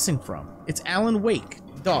this is missing from? It's Alan Wake.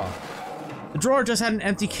 Duh. The drawer just had an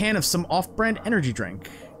empty can of some off-brand energy drink.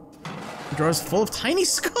 The drawer's full of tiny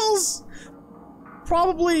skulls?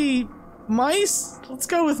 Probably mice? Let's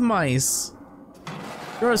go with mice.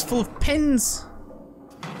 The drawer's full of pens.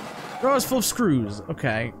 The drawer's full of screws.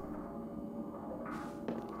 Okay.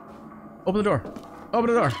 Open the door.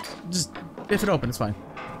 Open the door. Just biff it open, it's fine.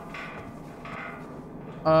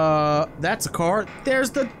 That's a car.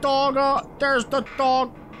 There's the doggo. There's the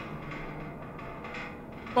dog.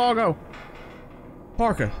 Doggo.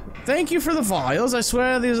 Parker, thank you for the vials. I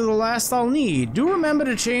swear these are the last I'll need. Do remember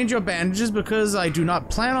to change your bandages because I do not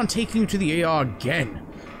plan on taking you to the AR again.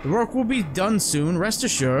 The work will be done soon, rest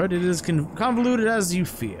assured. It is convoluted as you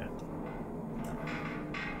fear.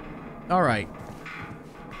 Alright.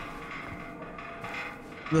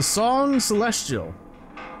 The Song Celestial.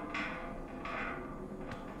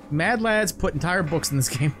 Mad lads put entire books in this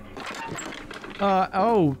game.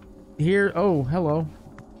 Oh. Here, oh, hello.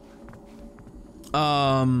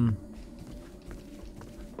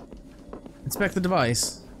 Inspect the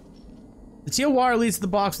device. The teal wire leads to the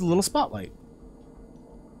box with a little spotlight.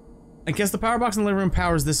 I guess the power box in the living room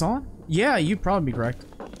powers this on? Yeah, you'd probably be correct.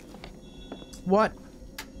 What?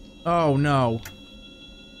 Oh, no.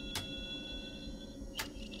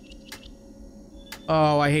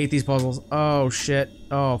 Oh, I hate these puzzles. Oh, shit.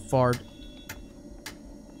 Oh, fart.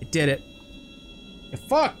 It did it. It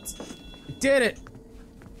fucked! It did it!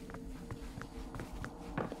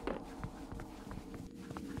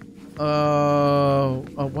 Oh,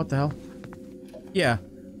 what the hell? Yeah.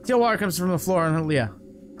 Teal wire comes from the floor and yeah.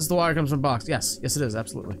 This is the wire comes from the box. Yes. Yes it is,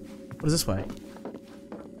 absolutely. What is this way?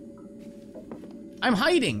 I'm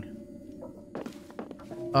hiding!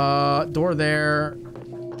 Door there.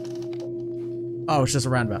 Oh, it's just a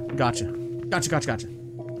roundabout. Gotcha. Gotcha, gotcha, gotcha.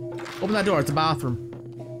 Open that door. It's the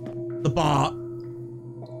bathroom. The bar.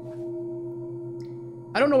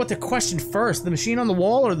 I don't know what to question first. The machine on the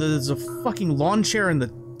wall or there's a fucking lawn chair in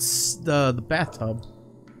the bathtub.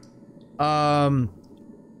 The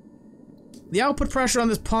output pressure on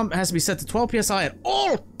this pump has to be set to 12 psi at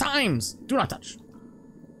all times. Do not touch.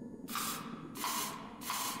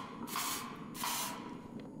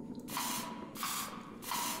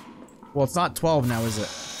 Well, it's not 12 now, is it?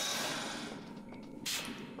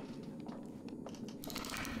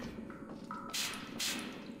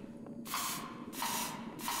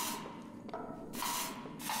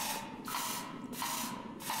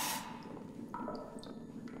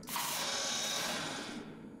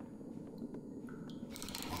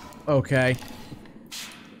 Okay.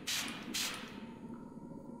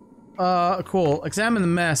 Cool. Examine the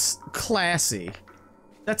mess. Classy.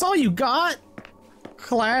 That's all you got?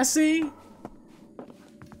 Classy?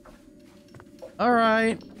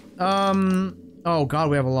 Alright. Oh god,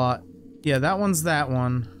 we have a lot. Yeah, that one's that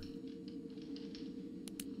one.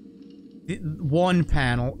 One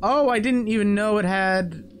panel. Oh, I didn't even know it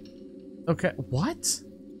had... Okay, what?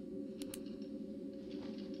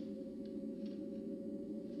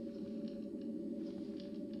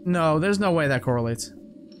 No, there's no way that correlates.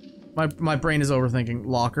 My brain is overthinking.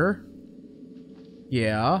 Locker.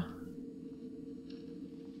 Yeah.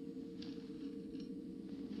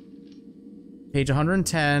 Page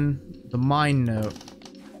 110. The mine note.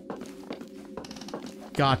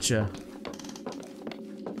 Gotcha.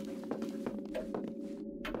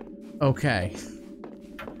 Okay.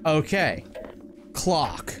 Okay.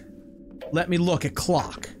 Clock. Let me look at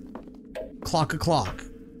clock. Clock.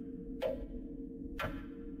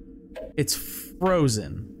 It's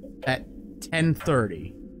frozen at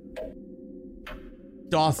 10:30.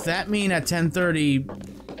 Doth that mean at 10:30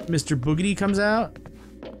 Mr. Boogity comes out?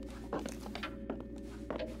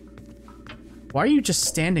 Why are you just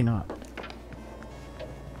standing up?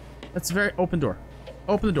 That's a very open door.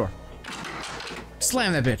 Open the door.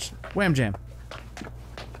 Slam that bitch. Wham jam.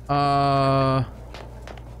 Hold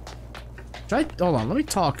on, let me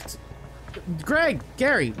talk. Greg!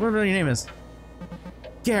 Gary! Whatever your name is.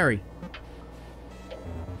 Gary.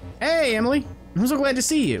 Hey, Emily! I'm so glad to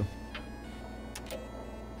see you.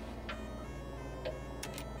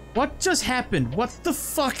 What just happened? What the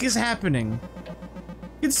fuck is happening?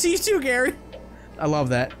 Good to see you too, Gary. I love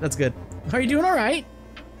that. That's good. Are you doing alright?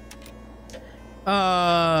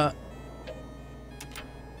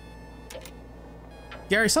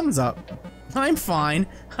 Gary, something's up. I'm fine.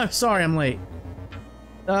 I'm sorry I'm late.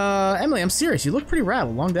 Emily, I'm serious. You look pretty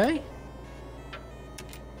rattled. Long day?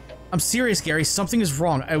 I'm serious, Gary. Something is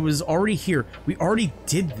wrong. I was already here. We already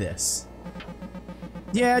did this.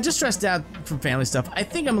 Yeah, just stressed out from family stuff. I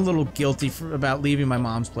think I'm a little guilty about leaving my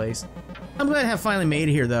mom's place. I'm glad to have finally made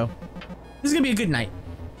it here, though. This is gonna be a good night.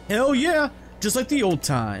 Hell yeah! Just like the old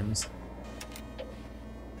times.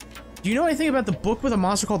 Do you know anything about the book with a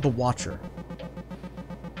monster called the Watcher?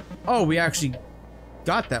 Oh, we actually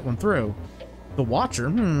got that one through. The Watcher? I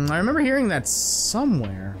remember hearing that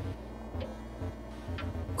somewhere.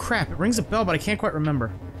 Crap, it rings a bell, but I can't quite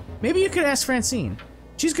remember. Maybe you could ask Francine.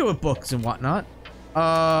 She's good with books and whatnot.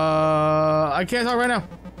 I can't talk right now.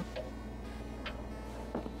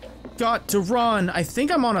 Got to run. I think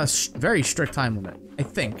I'm on a very strict time limit. I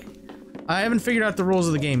think. I haven't figured out the rules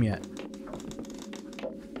of the game yet.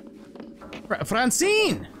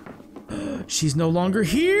 Francine! She's no longer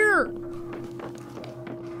here!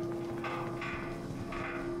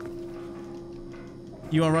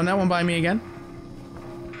 You wanna run that one by me again?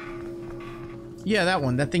 Yeah, that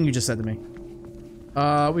one. That thing you just said to me.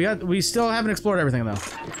 We still haven't explored everything though.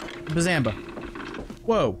 Bazamba.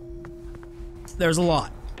 Whoa. There's a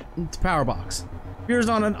lot. It's a power box. Appears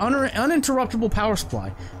on an uninterruptible power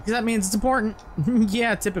supply. Because that means it's important.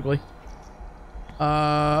 Yeah, typically.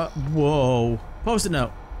 Whoa. Post-it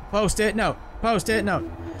note. Post-it note. Post-it note.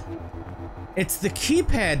 It's the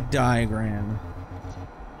keypad diagram.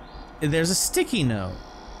 There's a sticky note.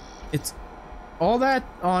 It's all that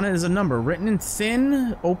on it is a number written in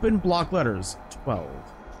thin, open block letters. 12.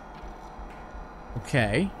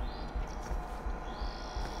 Okay.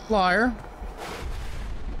 Flyer.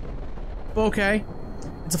 Okay.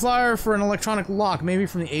 It's a flyer for an electronic lock, maybe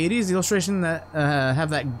from the 80s. The illustration that have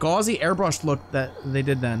that gauzy airbrush look that they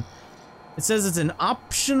did then. It says it's an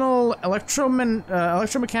optional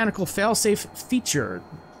electromechanical failsafe feature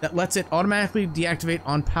that lets it automatically deactivate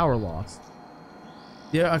on power loss.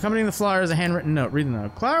 Yeah, accompanying the flyer is a handwritten note. Read the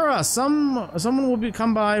note. Clara, someone will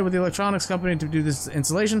come by with the electronics company to do this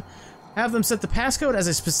installation. Have them set the passcode as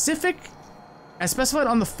a specific as specified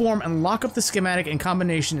on the form and lock up the schematic and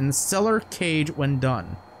combination in the cellar cage when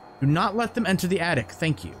done. Do not let them enter the attic.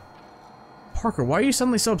 Thank you. Parker, why are you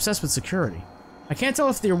suddenly so obsessed with security? I can't tell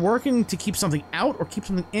if they're working to keep something out or keep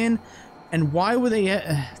something in, and why would they,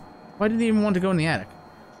 why did they even want to go in the attic?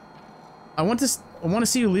 I want to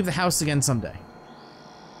see you leave the house again someday.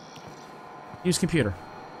 Use computer.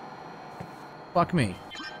 Fuck me.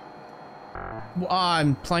 Well,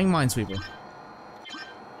 I'm playing Minesweeper.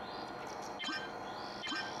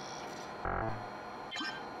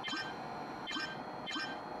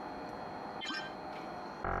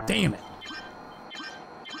 Damn it.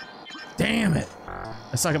 Damn it.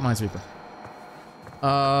 I suck at Minesweeper.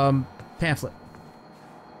 Pamphlet.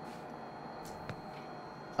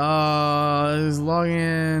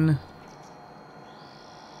 Login.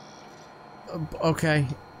 Okay.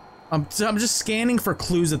 So I'm just scanning for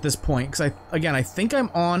clues at this point, because I think I'm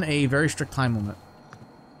on a very strict time limit.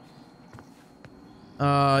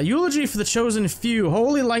 Eulogy for the chosen few.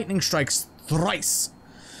 Holy lightning strikes thrice.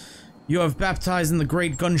 You have baptized in the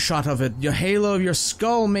great gunshot of it. Your halo of your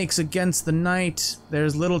skull makes against the night.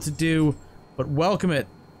 There's little to do, but welcome it.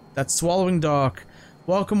 That swallowing dark.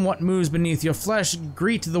 Welcome what moves beneath your flesh.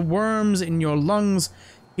 Greet the worms in your lungs.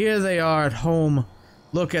 Here they are at home.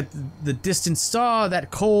 Look at the distant star,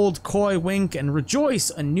 that cold, coy wink, and rejoice,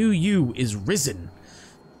 a new you is risen.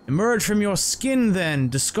 Emerge from your skin then,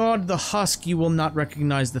 discard the husk, you will not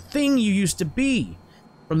recognize the thing you used to be.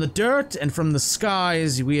 From the dirt and from the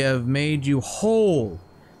skies, we have made you whole.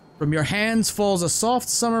 From your hands falls a soft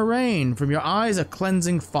summer rain, from your eyes a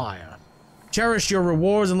cleansing fire. Cherish your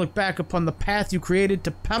rewards and look back upon the path you created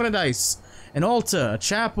to paradise, an altar, a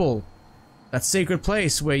chapel, that sacred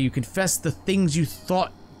place where you confess the things you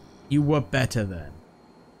thought you were better than.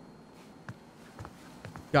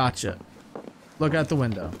 Gotcha. Look out the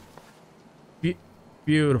window.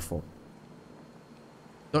 Beautiful.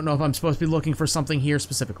 Don't know if I'm supposed to be looking for something here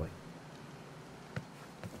specifically.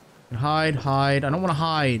 Hide, hide. I don't want to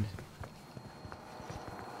hide.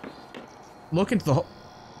 Look into the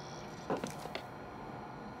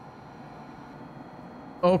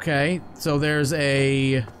Okay, so there's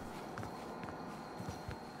a...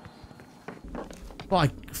 Well,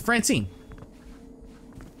 Francine.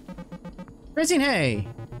 Francine, hey!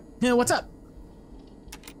 Yeah, what's up?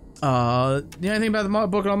 You know anything about the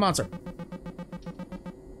book of the monster?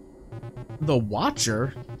 The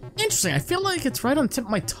Watcher? Interesting, I feel like it's right on the tip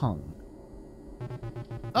of my tongue.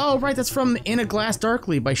 Oh, right, that's from In a Glass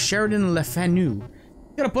Darkly by Sheridan Le Fanu.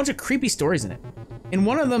 Got a bunch of creepy stories in it. In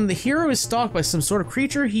one of them, the hero is stalked by some sort of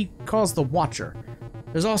creature he calls the Watcher.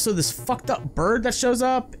 There's also this fucked up bird that shows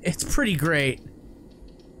up. It's pretty great.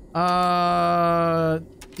 Do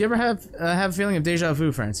you ever have a feeling of deja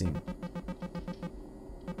vu, Francine?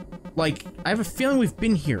 Like, I have a feeling we've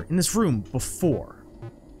been here, in this room, before.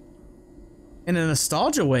 In a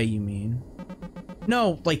nostalgia way, you mean?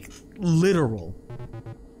 No, like, literal.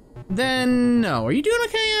 Then, no. Are you doing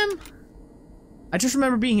okay, Em? I just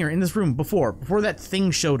remember being here in this room before that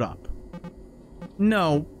thing showed up.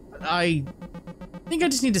 No, I think I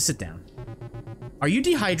just need to sit down. Are you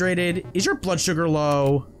dehydrated? Is your blood sugar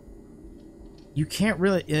low? You can't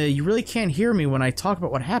really, you really can't hear me when I talk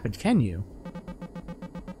about what happened, can you?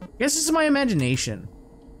 I guess this is my imagination.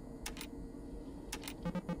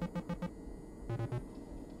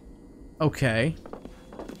 Okay.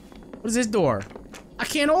 What is this door? I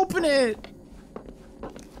can't open it!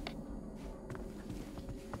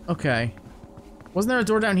 Okay. Wasn't there a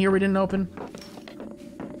door down here we didn't open?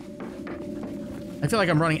 I feel like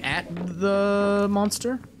I'm running at the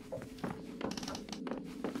monster.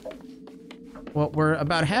 Well, we're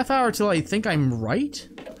about a half hour till I think I'm right.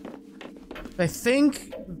 I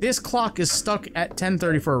think this clock is stuck at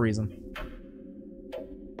 10:30 for a reason.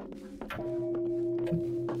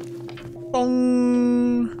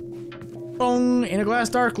 Bong! Bong! In a Glass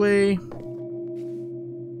Darkly.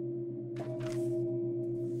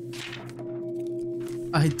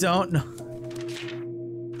 I don't know.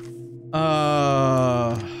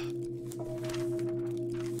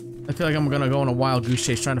 I feel like I'm gonna go on a wild goose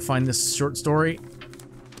chase trying to find this short story.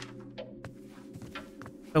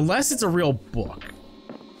 Unless it's a real book.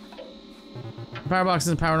 Power box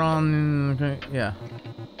isn't powered on. Okay, yeah.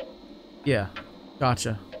 Yeah.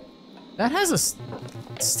 Gotcha. That has a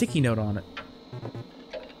sticky note on it.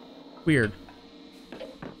 Weird.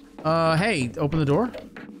 Hey, open the door.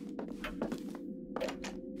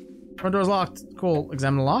 Front door's locked. Cool.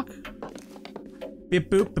 Examine the lock. Beep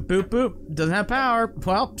boop, beep boop boop. Doesn't have power.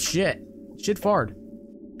 Well, shit. Shit fard.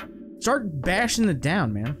 Start bashing it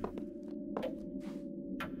down, man.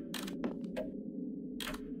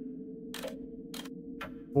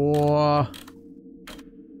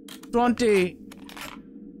 20.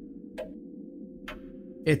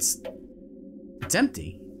 It's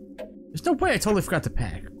empty. There's no way I totally forgot to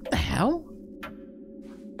pack. What the hell?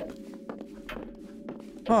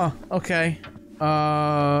 Oh, okay.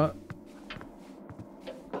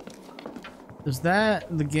 There's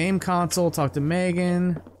that, the game console, talk to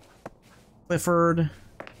Megan, Clifford.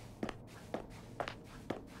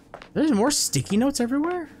 There's more sticky notes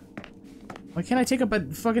everywhere? Why can't I take up a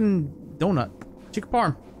fucking donut? Chicken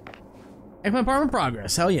parm. Eggplant parm in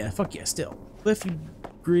progress. Hell yeah, fuck yeah, still. Cliff,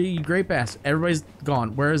 you great bastard. Everybody's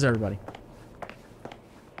gone. Where is everybody?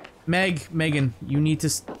 Megan, you need to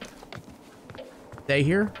stay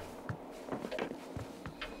here.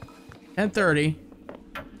 10:30.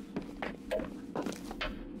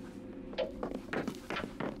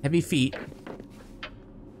 Heavy feet.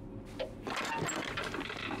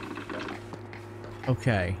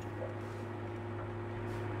 Okay.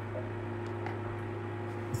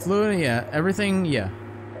 Fluid, yeah. Everything, yeah.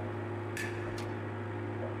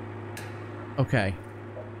 Okay.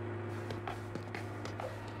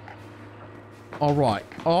 Alright.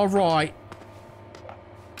 Alright.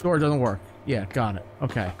 Door doesn't work. Yeah, got it.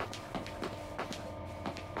 Okay.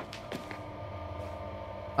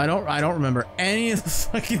 I don't remember any of the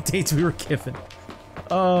fucking dates we were given.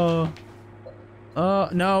 No,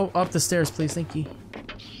 up the stairs, please, thank you.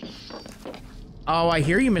 Oh, I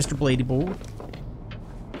hear you, Mr. Blady Bull.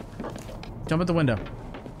 Jump out the window.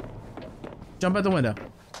 Jump out the window.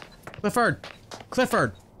 Clifford!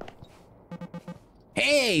 Clifford!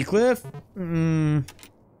 Hey, Cliff!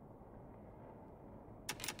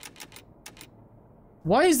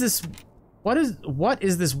 Why is this... What is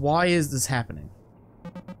this? Why is this happening?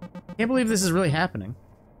 Can't believe this is really happening.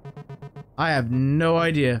 I have no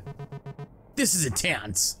idea. This is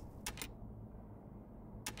intense.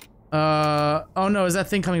 Oh no, is that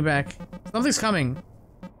thing coming back? Something's coming.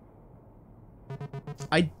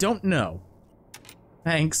 I don't know.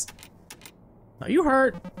 Thanks. Are you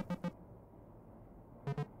hurt?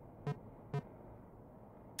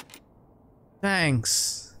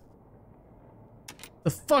 Thanks. The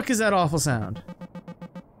fuck is that awful sound?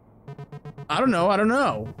 I don't know, I don't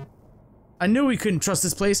know. I knew we couldn't trust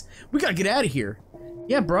this place. We gotta get out of here.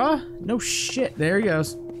 Yeah, bruh. No shit. There he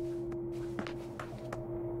goes.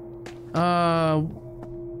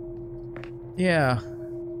 Yeah.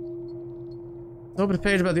 Open a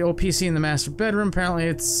page about the old PC in the master bedroom. Apparently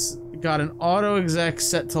it's got an auto exec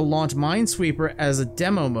set to launch Minesweeper as a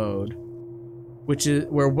demo mode, which is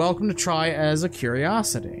we're welcome to try as a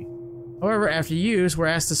curiosity. However, after use, we're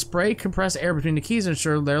asked to spray compressed air between the keys to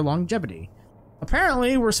ensure their longevity.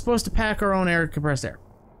 Apparently, we're supposed to pack our own air, compressed air.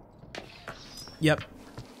 Yep.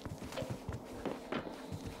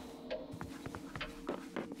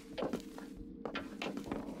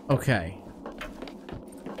 Okay.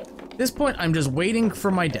 At this point, I'm just waiting for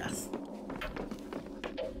my death.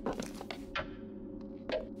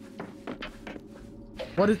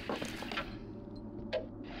 What is...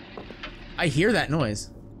 I hear that noise.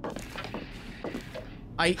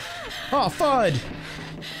 Oh, FUD!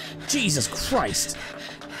 Jesus Christ.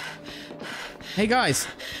 Hey guys.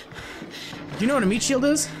 Do you know what a meat shield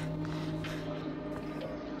is?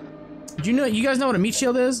 Do you guys know what a meat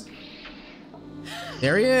shield is?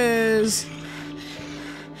 There he is.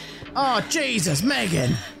 Oh, Jesus,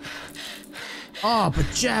 Megan. Oh, but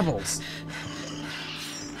jabbles.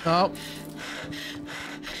 Oh.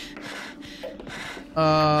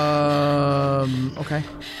 Okay.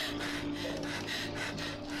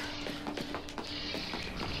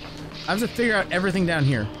 I have to figure out everything down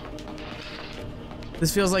here.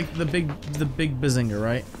 This feels like the big bazinga,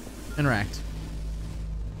 right? Interact.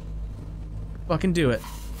 Fucking do it.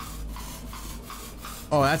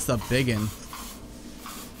 Oh, that's the biggin.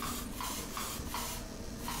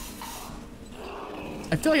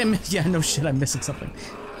 I feel like yeah, no shit, I'm missing something.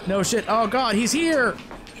 No shit. Oh god, he's here!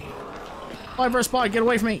 Five verse spot, get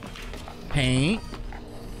away from me! Paint.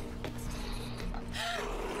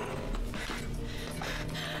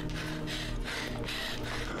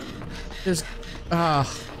 There's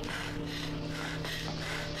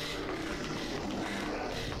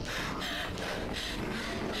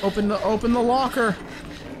open the locker.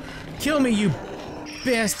 Kill me, you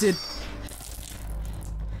bastard.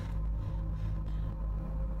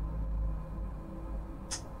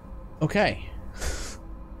 Okay.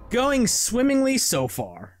 Going swimmingly so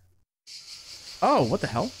far. Oh, what the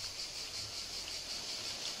hell?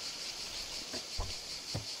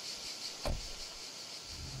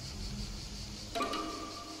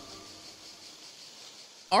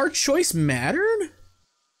 Our choice mattered?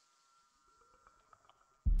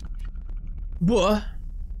 What?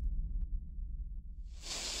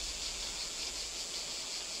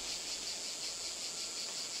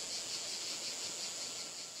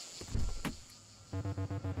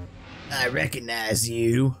 I recognize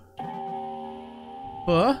you.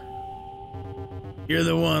 Huh? You're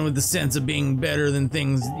the one with the sense of being better than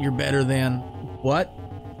things you're better than. What?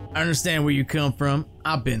 I understand where you come from.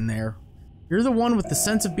 I've been there. You're the one with the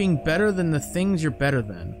sense of being better than the things you're better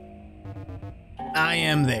than. I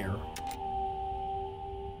am there.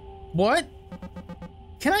 What?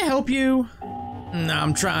 Can I help you? No,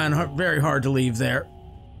 I'm trying very hard to leave there.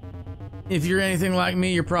 If you're anything like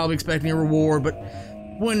me, you're probably expecting a reward, but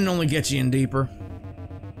wouldn't only get you in deeper.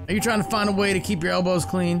 Are you trying to find a way to keep your elbows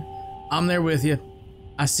clean? I'm there with you.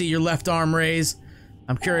 I see your left arm raised.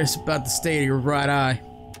 I'm curious about the state of your right eye.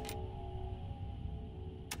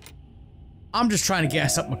 I'm just trying to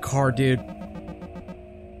gas up my car, dude.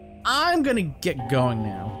 I'm gonna get going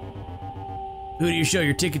now. Who do you show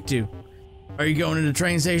your ticket to? Are you going to the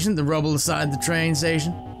train station? The rubble aside the train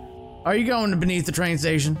station? Are you going to beneath the train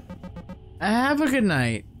station? Have a good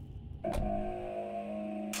night.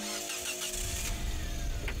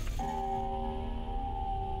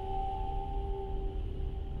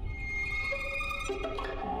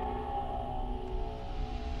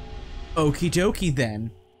 Okie dokie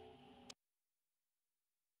then.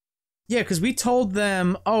 Yeah, because we told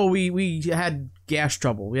them, oh, we had gas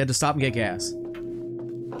trouble. We had to stop and get gas.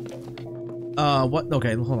 What?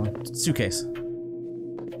 Okay, hold on. Suitcase.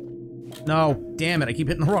 No, damn it, I keep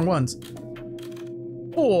hitting the wrong ones.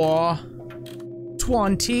 Aw.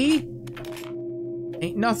 20?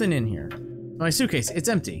 Ain't nothing in here. My suitcase, it's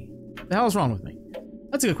empty. The hell is wrong with me?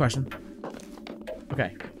 That's a good question.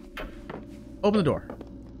 Okay. Open the door.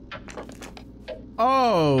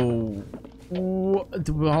 Oh.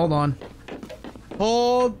 Hold on.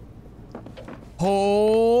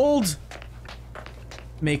 Hold.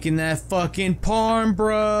 Making that fucking parm,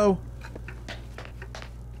 bro.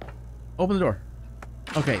 Open the door.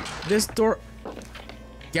 Okay, this door.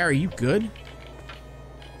 Gary, you good?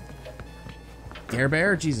 Dare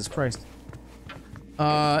Bear? Jesus Christ.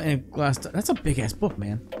 And glass. That's a big ass book,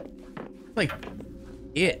 man. Like,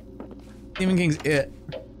 It. Stephen King's It.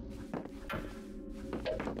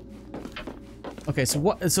 Okay, so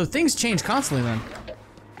what? So things change constantly then.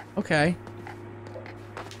 Okay.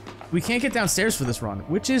 We can't get downstairs for this run,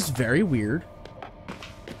 which is very weird.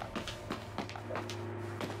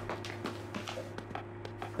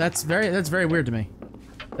 That's very weird to me.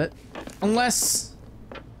 That unless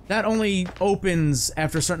that only opens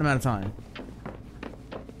after a certain amount of time.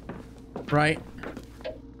 Right?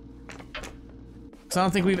 So I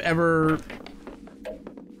don't think we've ever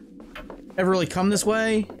really come this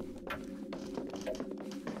way.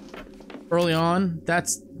 Early on,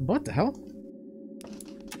 that's what the hell?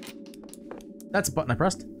 That's a button I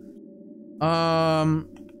pressed.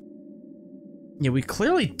 Yeah, we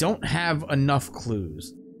clearly don't have enough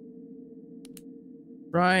clues.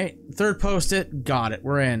 Right, third post-it, got it,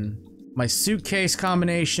 we're in. My suitcase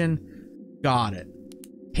combination, got it.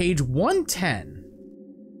 Page 110.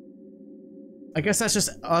 I guess that's just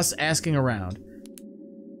us asking around.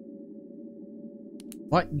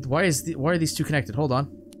 What? Why are these two connected? Hold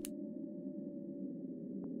on.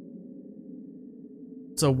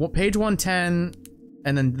 So page 110,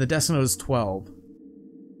 and then the decimal note is 12.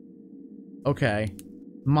 Okay.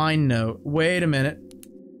 Mine note. Wait a minute.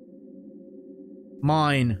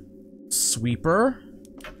 Mine Sweeper?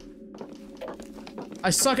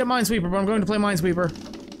 I suck at Minesweeper, but I'm going to play Minesweeper.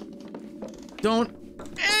 Don't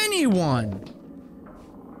anyone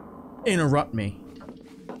interrupt me.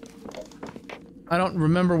 I don't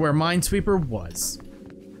remember where Minesweeper was.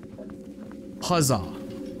 Huzzah.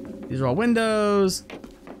 These are all windows.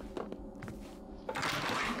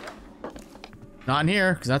 Not in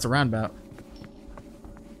here, because that's a roundabout.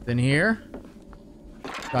 Then here.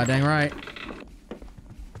 God dang right.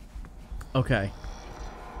 Okay.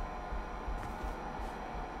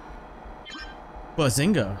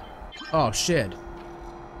 Bazinga. Oh, shit.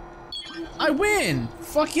 I win!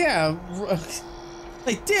 Fuck yeah.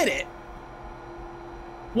 I did it!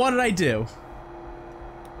 What did I do?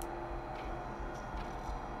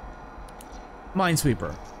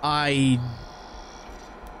 Minesweeper.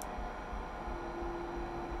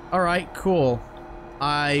 Alright, cool.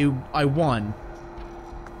 I won.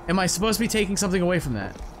 Am I supposed to be taking something away from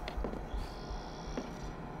that?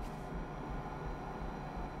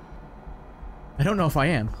 I don't know if I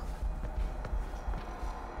am.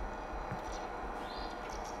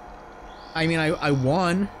 I mean, I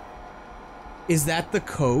won. Is that the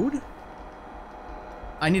code?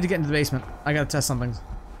 I need to get into the basement. I gotta test something.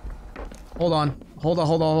 Hold on. Hold on.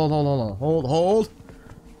 Hold.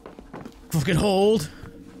 Fucking hold.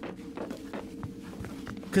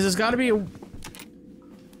 Because there's gotta be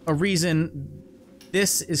a reason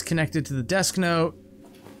this is connected to the desk note.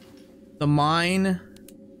 The mine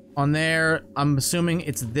on there, I'm assuming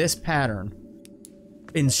it's this pattern.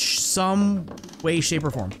 In some way, shape,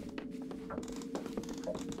 or form.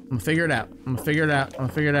 I'm gonna figure it out. I'm gonna figure it out. I'm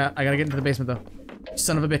gonna figure it out. I gotta get into the basement, though. You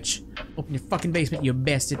son of a bitch. Open your fucking basement, you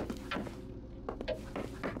bastard.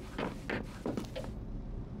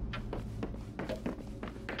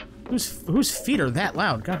 Whose feet are that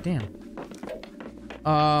loud? God damn.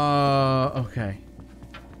 Okay.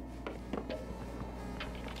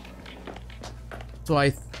 So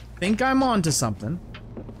I think I'm onto something.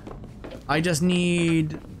 I just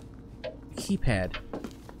need keypad.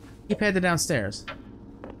 Keypad to downstairs.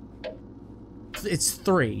 It's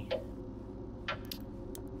 3.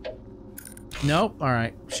 Nope.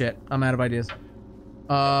 Alright. Shit. I'm out of ideas.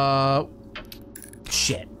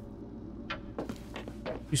 Shit.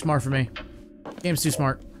 Too smart for me. Game's too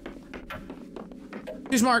smart.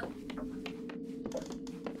 Too smart!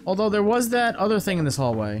 Although there was that other thing in this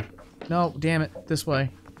hallway. No, damn it. This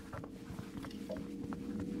way.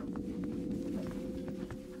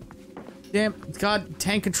 Damn. God,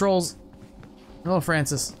 tank controls. Hello,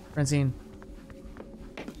 Francis. Francine.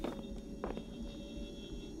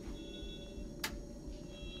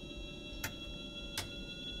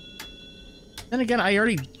 Then again, I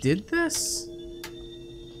already did this?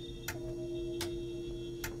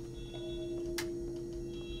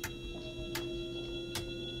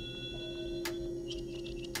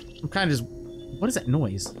 I'm kind of just... What is that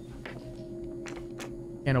noise?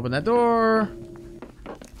 Can't open that door.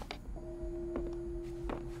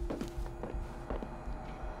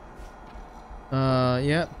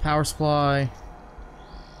 Yeah, power supply.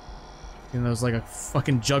 And there's like a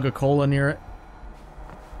fucking jug of cola near it.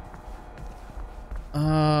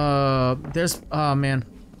 There's... Oh, man.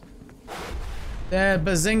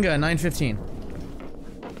 Bazinga, 915.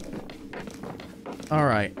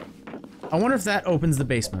 Alright. I wonder if that opens the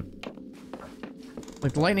basement.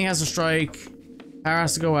 Like, the lightning has to strike. Power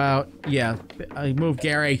has to go out. Yeah. I move,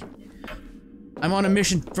 Gary. I'm on a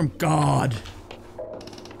mission from God.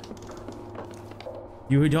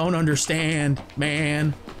 You don't understand,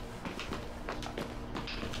 man.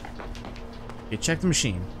 Okay, check the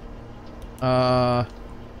machine. I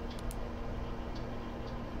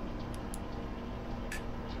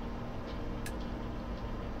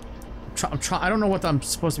don't know what I'm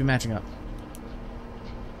supposed to be matching up.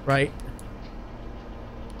 Right?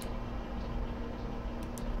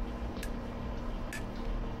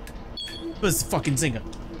 This fucking Zynga.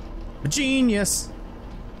 Genius.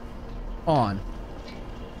 On.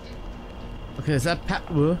 Okay, is that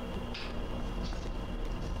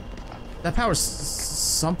that powers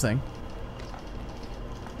something.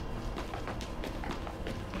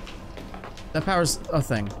 That powers a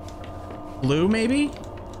thing. Blue, maybe?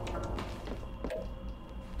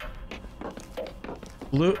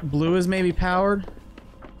 Blue is maybe powered.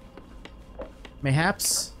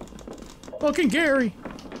 Mayhaps. Fucking Gary!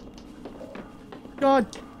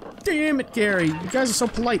 God damn it, Gary. You guys are so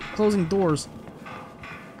polite, closing doors.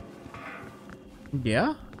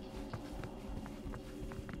 Yeah?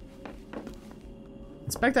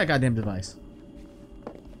 Inspect that goddamn device.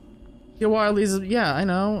 Yeah, Wiley's. Yeah, I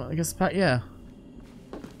know. I guess, yeah.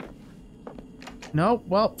 No?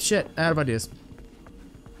 Well, shit. Out of ideas.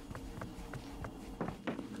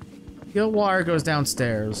 Steel wire goes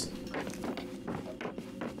downstairs.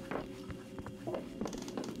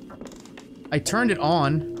 I turned it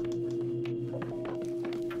on.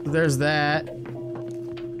 There's that.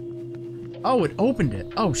 Oh, it opened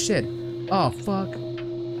it. Oh, shit. Oh, fuck.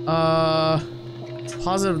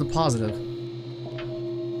 Positive to positive.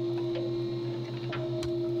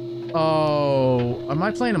 Oh, am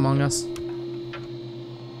I playing Among Us?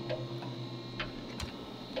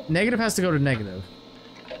 Negative has to go to negative.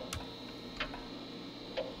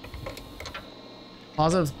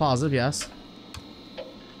 Positive to positive, yes.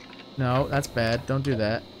 No, that's bad. Don't do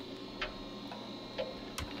that.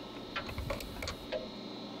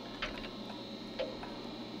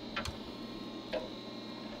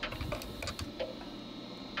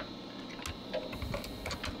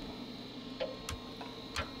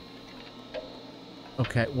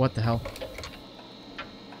 Okay, what the hell?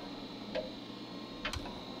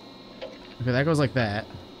 Okay, that goes like that.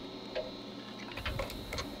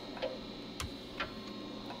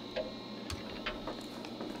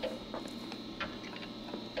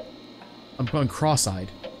 I'm going cross-eyed.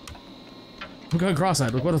 I'm going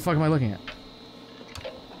cross-eyed. Like, what the fuck am I looking at?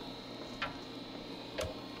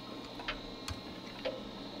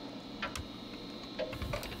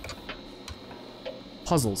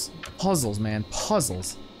 Puzzles. Puzzles, man.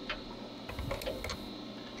 Puzzles.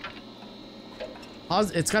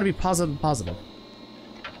 It's gotta be positive.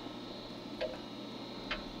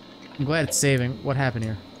 I'm glad it's saving. What happened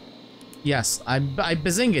here? Yes, I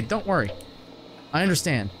bazinged. Don't worry. I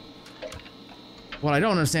understand. What I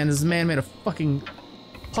don't understand is this man made a fucking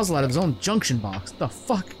puzzle out of his own junction box. The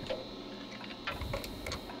fuck?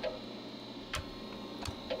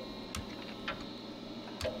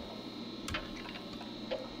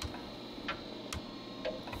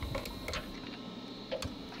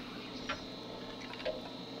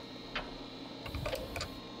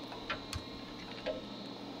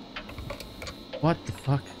 What the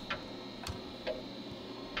fuck?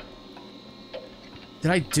 Did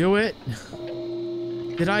I do it?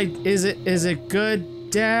 Did I? Is it good,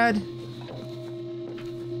 Dad?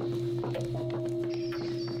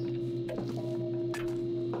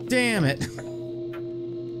 Damn it.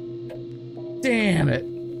 Damn it.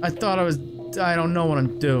 I thought I don't know what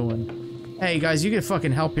I'm doing. Hey guys, you get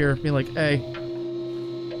fucking help here. Be like, hey.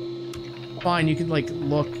 Fine, you can like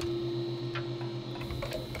look.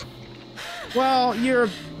 Well, you're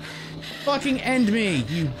fucking end me,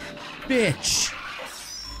 you bitch.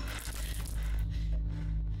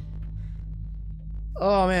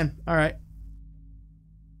 Oh man, alright.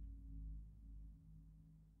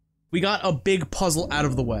 We got a big puzzle out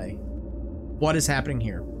of the way. What is happening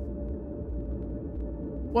here?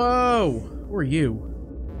 Whoa! Who are you?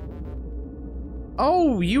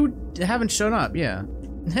 Oh, you haven't shown up, yeah.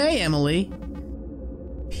 Hey, Emily.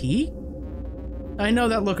 Pete? I know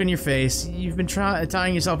that look on your face. You've been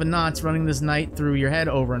tying yourself in knots, running this night through your head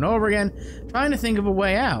over and over again, trying to think of a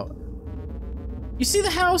way out. You see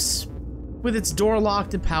the house? With its door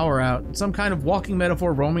locked and power out, some kind of walking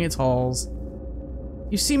metaphor roaming its halls.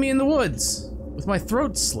 You see me in the woods, with my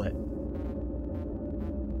throat slit.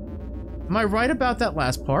 Am I right about that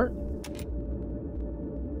last part?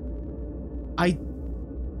 I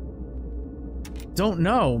don't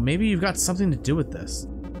know. Maybe you've got something to do with this.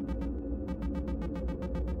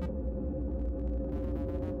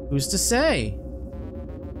 Who's to say?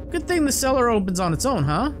 Good thing the cellar opens on its own,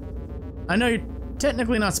 huh? I know you're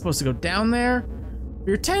technically not supposed to go down there, but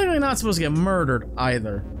you're technically not supposed to get murdered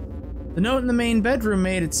either. The note in the main bedroom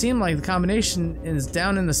made it seem like the combination is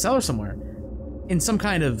down in the cellar somewhere, in some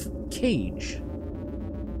kind of cage.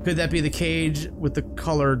 Could that be the cage with the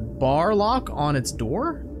colored bar lock on its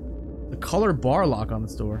door? The colored bar lock on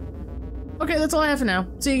its door. Okay, that's all I have for now.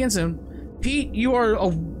 See you again soon. Pete, you are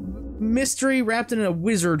a mystery wrapped in a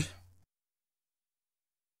wizard.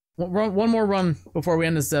 One more run before we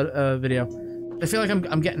end this video. I feel like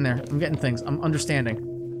I'm getting there. I'm getting things. I'm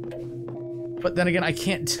understanding. But then again, I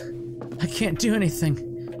can't do anything.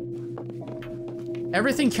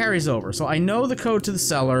 Everything carries over, so I know the code to the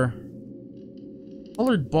cellar.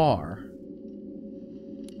 Colored bar.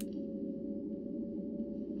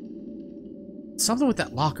 Something with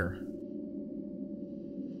that locker.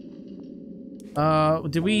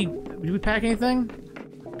 Did we pack anything?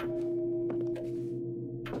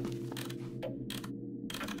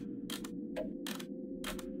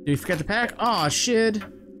 Did we forget to pack? Aw, shit.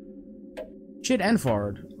 Shit and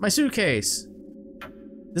forward. My suitcase.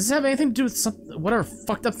 Does this have anything to do with some whatever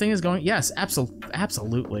fucked up thing is going? Yes,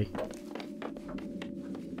 absolutely.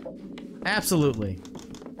 Absolutely.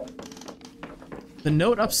 The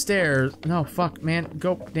note upstairs. No, fuck, man.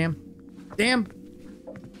 Go, damn. Damn.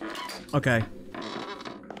 Okay.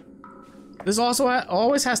 This also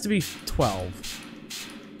always has to be 12.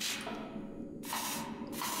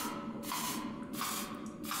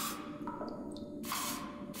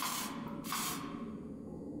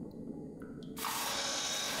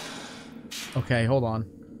 Okay, hold on.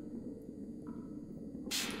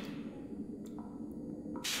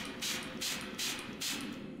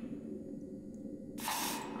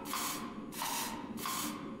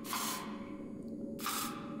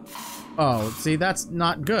 Oh, see, that's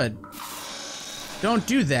not good. Don't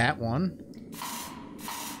do that one.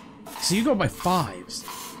 So you go by 5s.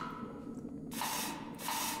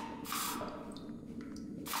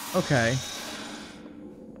 Okay.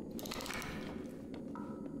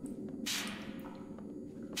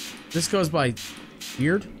 This goes by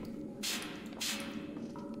weird.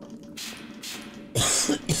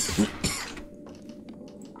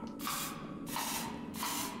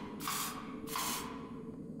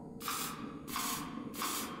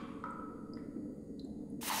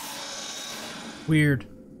 Weird.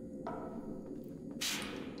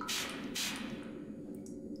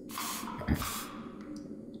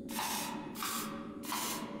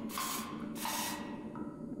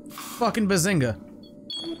 Fucking bazinga.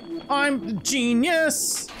 I'm a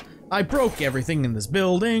genius! I broke everything in this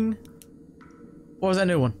building. What was that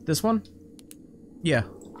new one? This one? Yeah.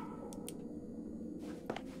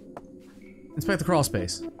 Inspect the crawl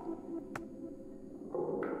space.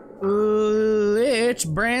 Lich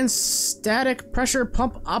brand static pressure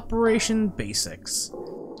pump operation basics.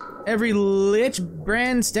 Every Lich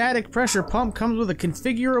brand static pressure pump comes with a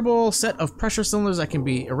configurable set of pressure cylinders that can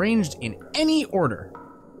be arranged in any order.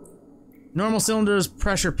 Normal cylinders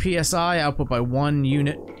pressure PSI output by 1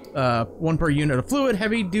 unit, 1 per unit of fluid.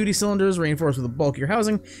 Heavy duty cylinders reinforced with a bulkier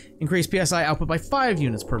housing increase PSI output by 5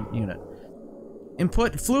 units per unit.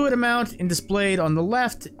 Input fluid amount and displayed on the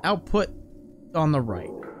left, output on the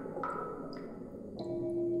right.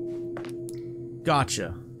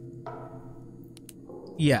 Gotcha.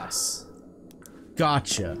 Yes.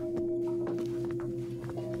 Gotcha.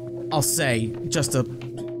 I'll say, just to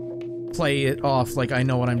play it off like I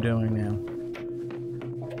know what I'm doing now.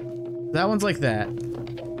 That one's like that.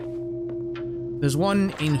 There's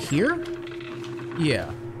one in here?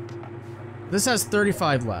 Yeah. This has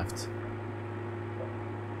 35 left.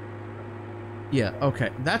 Yeah, okay.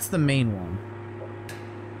 That's the main one. Do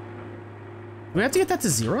we have to get that to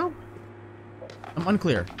 0? I'm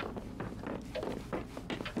unclear.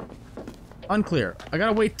 Unclear. I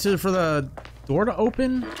gotta wait for the door to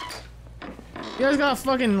open? You guys got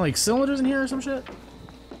fucking, like, cylinders in here or some shit?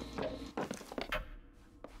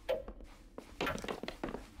 I'm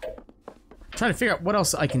trying to figure out what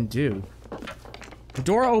else I can do. The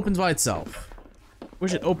door opens by itself.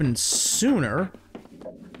 Wish it opened sooner.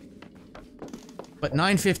 But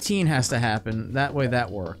 9:15 has to happen. That way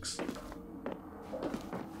that works.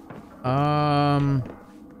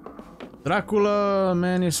 Dracula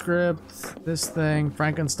manuscript, this thing,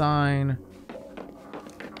 Frankenstein.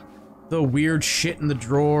 The weird shit in the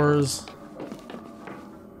drawers.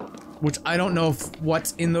 Which I don't know if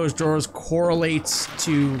what's in those drawers correlates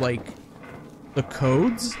to, like, the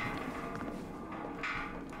codes.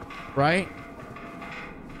 Right?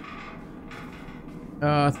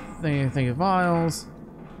 Think of vials.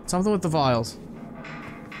 Something with the vials.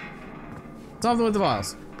 Something with the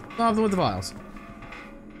vials. Something with the vials.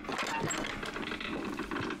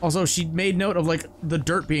 Also, she made note of, like, the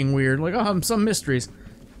dirt being weird. Like, oh, some mysteries.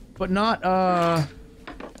 But not,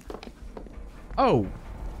 Oh.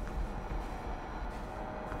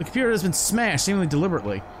 The computer has been smashed, seemingly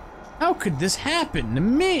deliberately. How could this happen to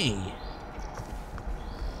me?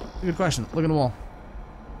 Good question. Look at the wall.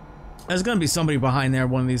 There's gonna be somebody behind there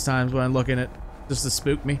one of these times when I look in it, just to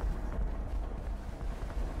spook me.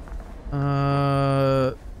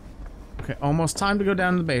 Okay, almost time to go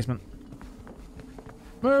down to the basement.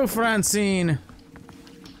 Move, Francine!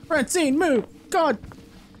 Francine, move! God!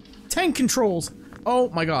 Tank controls! Oh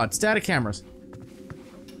my god, static cameras.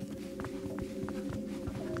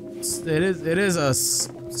 It is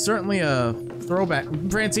certainly a throwback.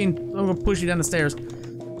 Francine, I'm gonna push you down the stairs.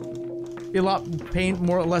 Be a lot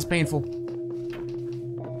more or less painful.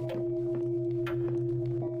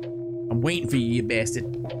 I'm waiting for you, you bastard.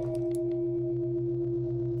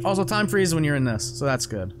 Also, time freezes when you're in this, so that's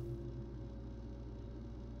good.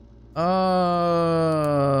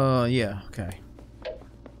 Yeah, okay.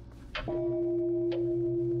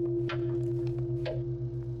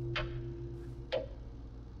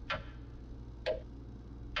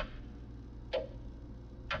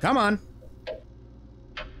 Come on.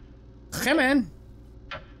 Come in.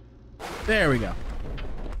 There we go.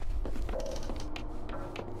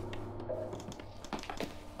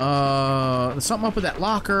 There's something up with that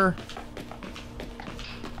locker.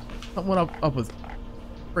 Something up with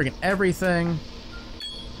friggin' everything.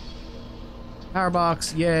 Power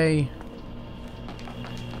box, yay.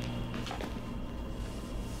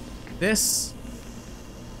 This,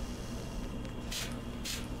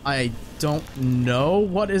 I don't know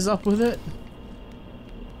what is up with it.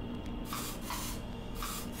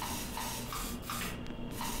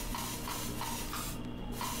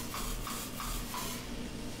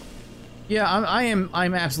 Yeah,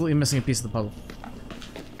 I'm absolutely missing a piece of the puzzle.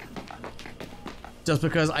 Just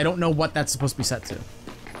because I don't know what that's supposed to be set to.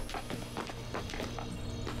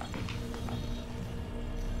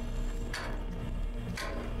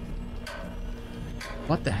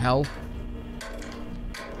 What the hell?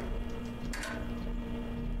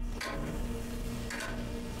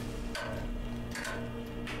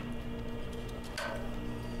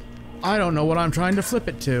 I don't know what I'm trying to flip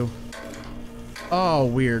it to. Oh,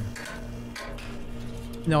 weird.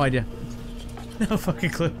 No idea. No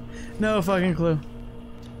fucking clue. No fucking clue.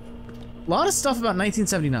 A lot of stuff about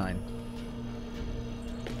 1979.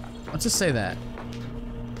 Let's just say that.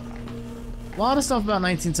 A lot of stuff about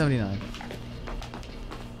 1979.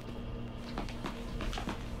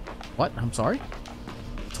 What? I'm sorry?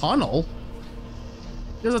 Tunnel?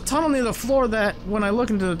 There's a tunnel near the floor that, when I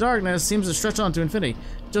look into the darkness, seems to stretch on to infinity.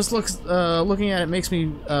 Just looking at it makes me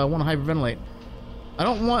want to hyperventilate. I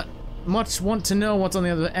don't want to know what's on the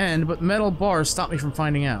other end, but metal bars stop me from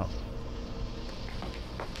finding out.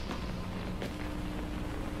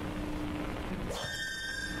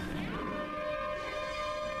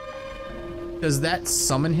 Does that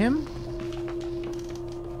summon him?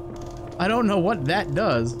 I don't know what that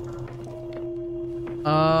does.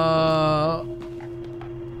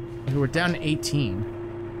 We're down to 18.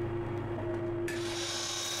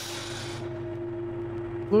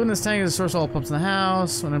 Fluid in this tank is the source of all pumps in the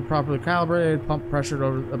house. When improperly calibrated, pump pressure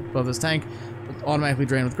above this tank will automatically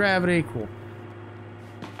drain with gravity. Cool.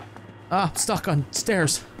 Ah, stuck on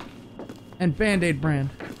stairs. And Band-Aid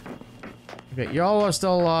brand. Okay, y'all are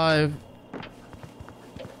still alive.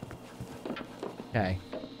 Okay.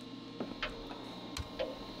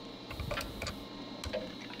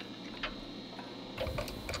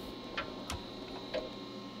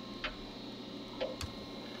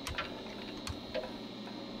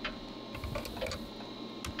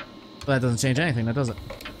 That doesn't change anything, that does it?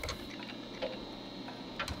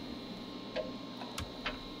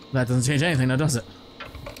 That doesn't change anything, now does it?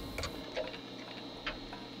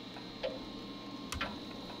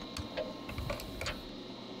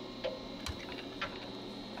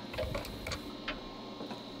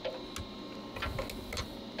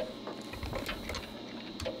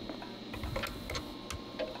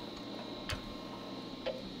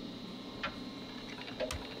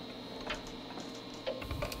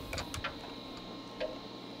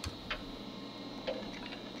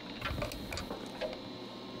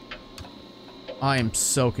 I am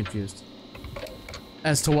so confused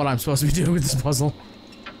as to what I'm supposed to be doing with this puzzle.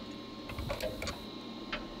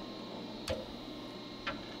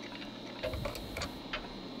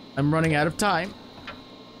 I'm running out of time.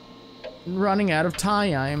 Running out of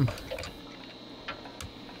time.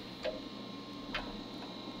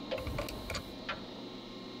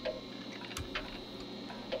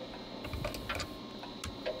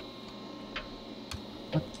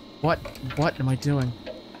 What am I doing?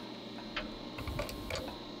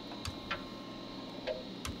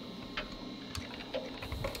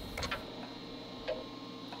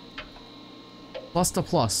 Plus to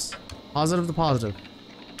plus. Positive to positive.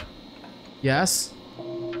 Yes?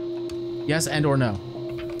 Yes and or no.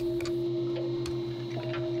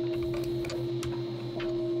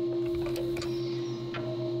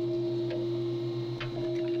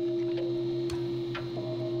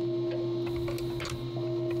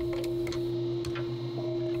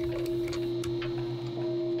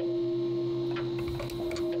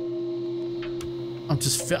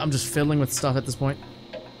 I'm just fiddling with stuff at this point.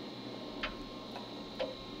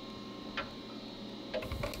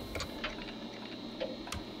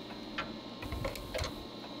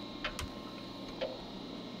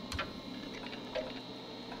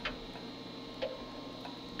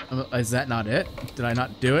 Is that not it? Did I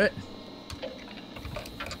not do it?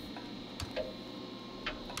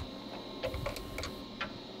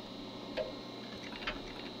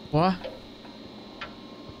 What?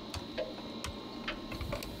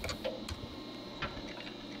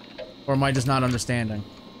 Or am I just not understanding?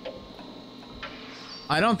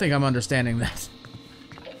 I don't think I'm understanding that.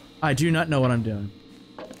 I do not know what I'm doing.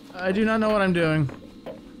 I do not know what I'm doing.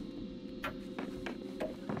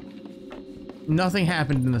 Nothing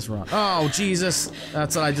happened in this run. Oh, Jesus.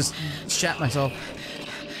 That's what I just shat myself.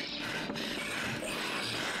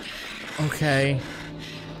 Okay.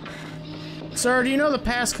 Sir, do you know the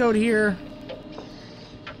passcode here?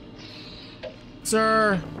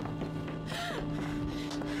 Sir.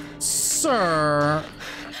 Sir.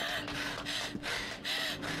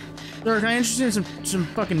 Sir, can I interest you in some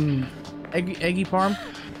fucking eggy parm?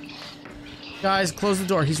 Guys, close the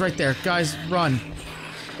door. He's right there. Guys, run.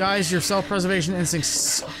 Guys, your self-preservation instincts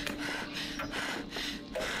suck.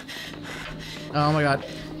 Oh my god.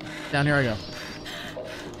 Down here I go.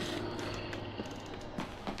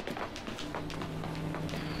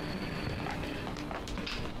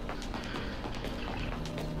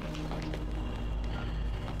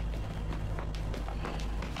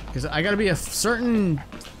 Because I gotta be a certain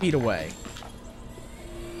feet away.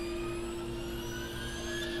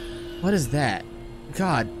 What is that?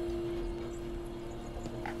 God.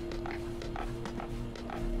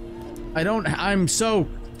 I'm so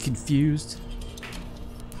confused.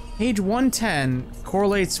 Page 110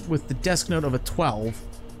 correlates with the desk note of a 12.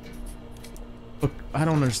 But I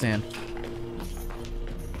don't understand.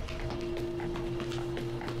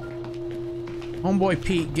 Homeboy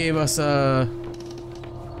Pete gave us a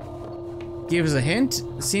hint,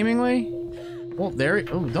 seemingly. Well, there.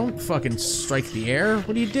 Oh, don't fucking strike the air.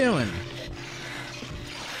 What are you doing?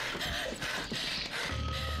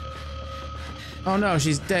 Oh no,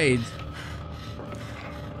 she's dead.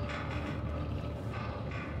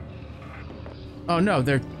 Oh no,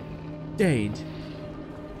 they're dead.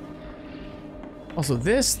 Also,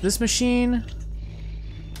 this machine.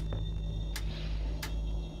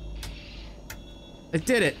 I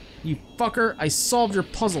did it, you fucker. I solved your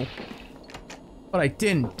puzzle. But I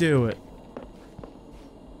didn't do it.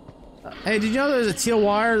 Hey, did you know there's a teal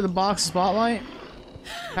wire to the box spotlight?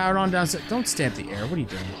 Powered on downstairs. Don't stamp the air. What are you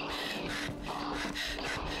doing?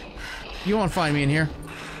 You won't find me in here.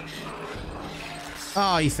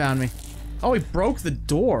 Oh, he found me. Oh, he broke the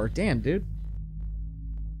door. Damn, dude.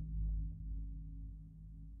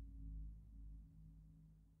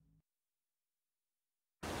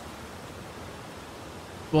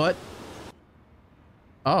 What?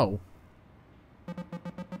 Oh.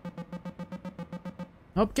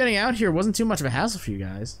 Hope getting out here wasn't too much of a hassle for you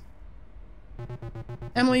guys.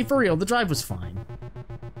 Emily, for real, the drive was fine.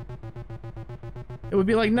 It would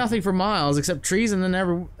be like nothing for miles except trees, and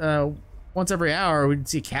then once every hour we'd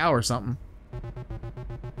see a cow or something.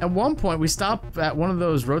 At one point we stopped at one of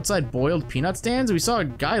those roadside boiled peanut stands and we saw a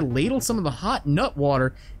guy ladle some of the hot nut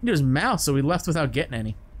water into his mouth, so we left without getting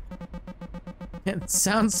any. It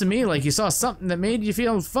sounds to me like you saw something that made you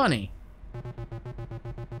feel funny.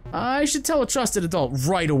 I should tell a trusted adult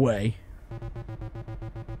right away.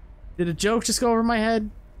 Did a joke just go over my head?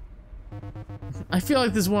 I feel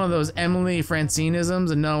like this is one of those Emily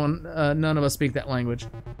Francineisms, and none of us speak that language.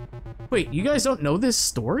 Wait, you guys don't know this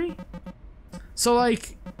story? So,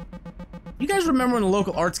 like, you guys remember when the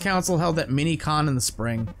local arts council held that mini con in the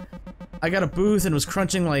spring? I got a booth and was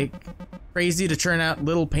crunching like crazy to churn out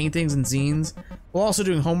little paintings and zines, while also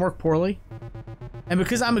doing homework poorly. And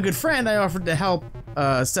because I'm a good friend, I offered to help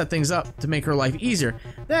set things up to make her life easier.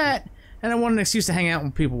 That, and I wanted an excuse to hang out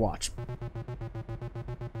when people watch.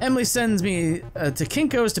 Emily sends me to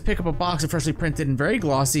Kinko's to pick up a box of freshly printed and very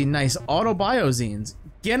glossy, nice autobio zines.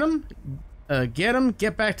 Get 'em,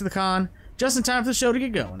 get back to the con, just in time for the show to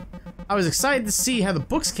get going. I was excited to see how the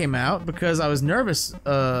books came out because I was nervous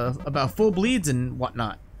about full bleeds and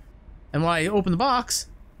whatnot. And when I opened the box,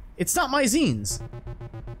 it's not my zines.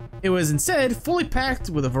 It was instead fully packed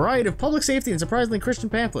with a variety of public safety and surprisingly Christian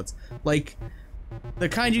pamphlets, like the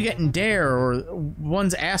kind you get in Dare or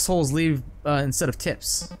ones assholes leave instead of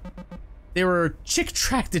tips. They were chick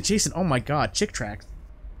tracked adjacent. Oh my god, chick tracked.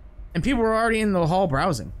 And people were already in the hall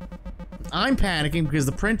browsing. I'm panicking because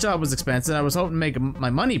the print job was expensive. I was hoping to make my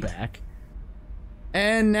money back.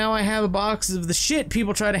 And now I have a box of the shit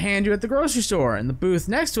people try to hand you at the grocery store. And the booth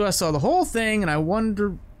next to us saw the whole thing, and I wanted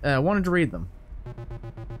to read them.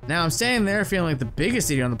 Now I'm standing there feeling like the biggest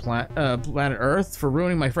idiot on the planet Earth for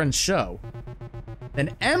ruining my friend's show.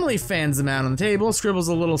 Then Emily fans them out on the table, scribbles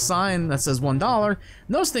a little sign that says $1, and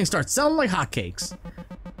those things start selling like hotcakes.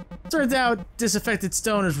 Turns out disaffected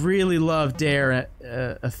stoners really love Dare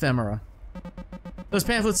ephemera. Those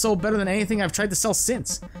pamphlets sold better than anything I've tried to sell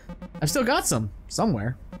since. I've still got some,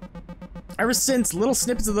 somewhere. Ever since, little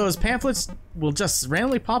snippets of those pamphlets will just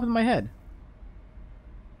randomly pop in my head.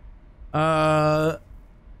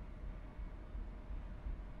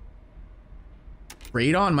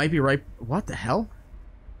 Radon might be right. What the hell?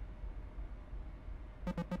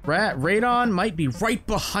 Radon might be right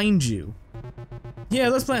behind you. Yeah,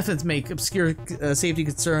 those pamphlets make obscure safety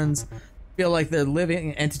concerns feel like the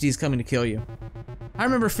living entities coming to kill you. I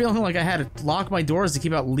remember feeling like I had to lock my doors to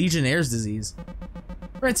keep out Legionnaire's disease.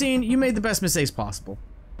 Francine, you made the best mistakes possible.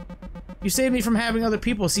 You saved me from having other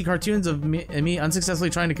people see cartoons of me unsuccessfully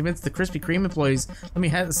trying to convince the Krispy Kreme employees let me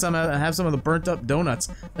have some of the burnt up donuts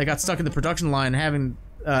that got stuck in the production line, having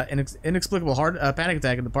an inexplicable heart panic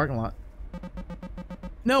attack in the parking lot.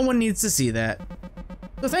 No one needs to see that.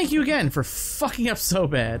 So thank you again for fucking up so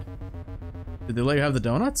bad. Did they let you have the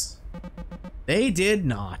donuts? They did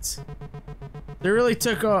not. They really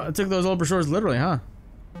took those old brochures literally, huh?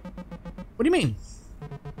 What do you mean?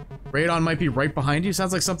 Radon might be right behind you?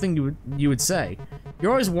 Sounds like something you would say.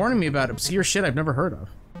 You're always warning me about obscure shit I've never heard of.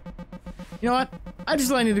 You know what? I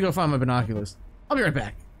just really need to go find my binoculars. I'll be right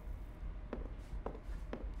back.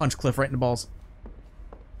 Punch Cliff right in the balls.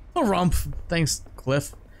 Oh, rump. Thanks,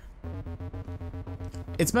 Cliff.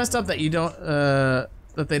 It's messed up that you don't, that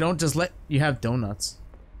they don't just let you have donuts.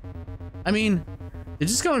 I mean, they're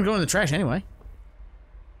just gonna go in the trash anyway.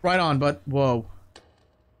 Right on, but whoa.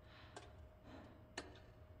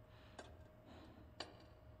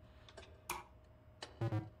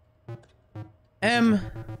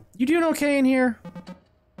 You doing okay in here?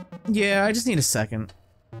 Yeah, I just need a second.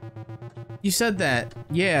 You said that,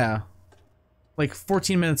 yeah, like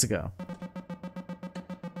 14 minutes ago.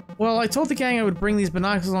 Well, I told the gang I would bring these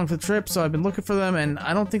binoculars along for the trip, so I've been looking for them, and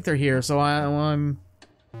I don't think they're here, so I'm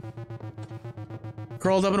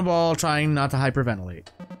curled up in a ball, trying not to hyperventilate.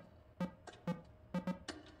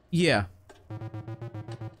 Yeah.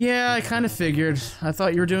 Yeah, I kind of figured. I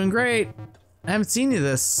thought you were doing great. I haven't seen you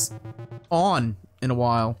this on in a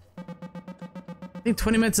while. I think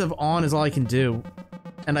 20 minutes of on is all I can do.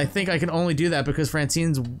 And I think I can only do that because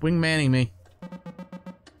Francine's wingmanning me.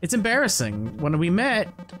 It's embarrassing. When we met,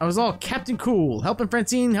 I was all Captain Cool, helping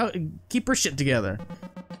Francine keep her shit together.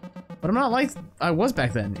 But I'm not like I was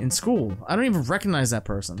back then, in school. I don't even recognize that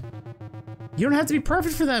person. You don't have to be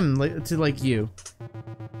perfect for them to like you.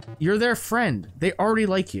 You're their friend. They already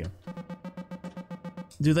like you.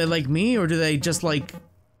 Do they like me, or do they just like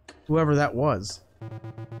whoever that was?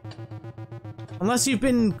 Unless you've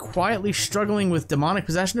been quietly struggling with demonic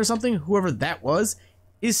possession or something, whoever that was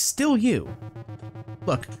is still you.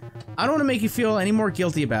 Look, I don't want to make you feel any more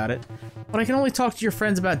guilty about it, but I can only talk to your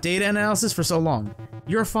friends about data analysis for so long.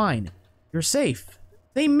 You're fine. You're safe.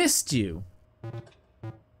 They missed you.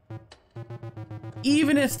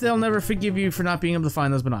 Even if they'll never forgive you for not being able to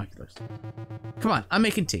find those binoculars. Come on, I'm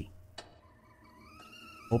making tea.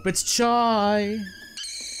 Hope it's chai.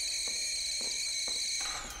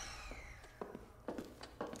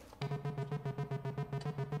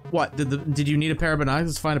 What, did you need a pair of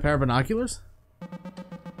binoculars to find a pair of binoculars?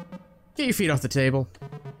 Get your feet off the table.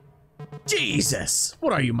 Jesus!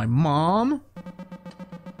 What are you, my mom?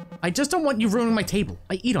 I just don't want you ruining my table.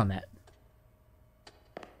 I eat on that.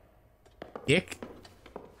 Dick.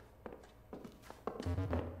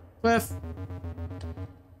 Cliff.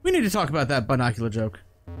 We need to talk about that binocular joke.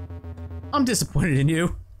 I'm disappointed in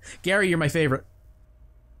you. Gary, you're my favorite.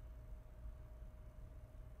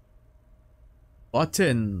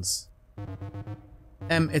 Buttons.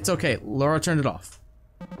 It's okay. Laura turned it off.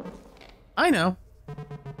 I know.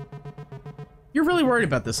 You're really worried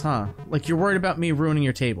about this, huh? Like you're worried about me ruining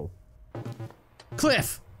your table.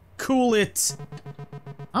 Cliff! Cool it!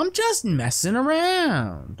 I'm just messing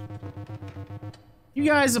around. You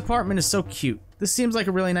guys' apartment is so cute. This seems like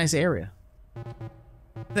a really nice area.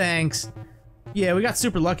 Thanks. Yeah, we got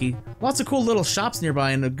super lucky. Lots of cool little shops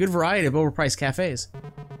nearby and a good variety of overpriced cafes.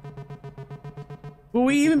 Will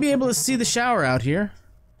we even be able to see the shower out here?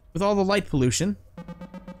 With all the light pollution?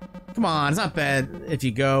 Come on, it's not bad if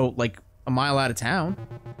you go, like, a mile out of town.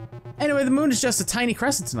 Anyway, the moon is just a tiny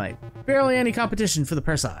crescent tonight. Barely any competition for the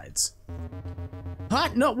Perseids.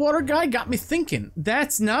 Hot nut water guy got me thinking.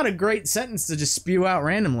 That's not a great sentence to just spew out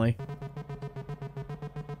randomly.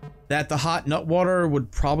 That the hot nut water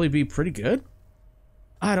would probably be pretty good?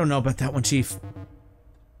 I don't know about that one, Chief.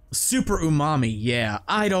 Super umami, yeah.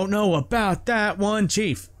 I don't know about that one,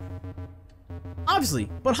 Chief. Obviously,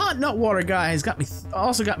 but hot nut water guy has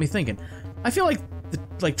also got me thinking. I feel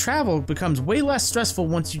like travel becomes way less stressful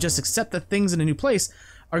once you just accept that things in a new place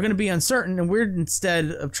are going to be uncertain and weird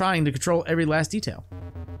instead of trying to control every last detail.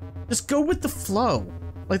 Just go with the flow.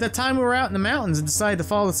 Like that time we were out in the mountains and decided to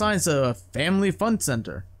follow the signs of a family fun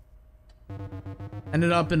center.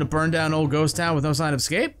 Ended up in a burned down old ghost town with no sign of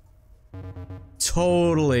escape?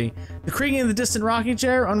 Totally. The creaking of the distant rocking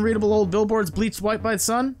chair, unreadable old billboards bleached white by the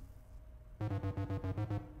sun.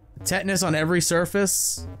 Tetanus on every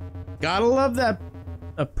surface. Gotta love that.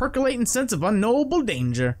 A percolating sense of unknowable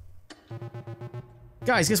danger.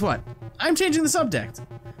 Guys, guess what? I'm changing the subject.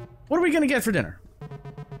 What are we gonna get for dinner?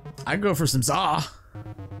 I'd go for some za.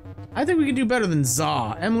 I think we can do better than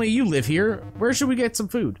za. Emily, you live here. Where should we get some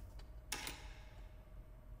food?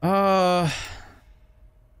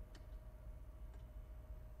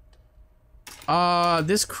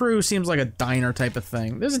 This crew seems like a diner type of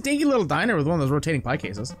thing. There's a dinky little diner with one of those rotating pie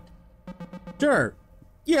cases. Sure.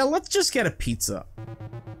 Yeah, let's just get a pizza.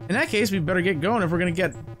 In that case, we better get going if we're gonna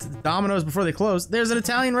get to Domino's before they close. There's an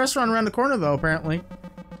Italian restaurant around the corner, though, apparently.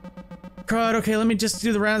 Crud, okay, let me just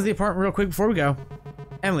do the rounds of the apartment real quick before we go.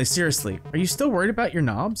 Emily, seriously, are you still worried about your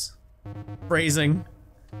knobs? Phrasing.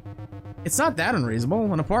 It's not that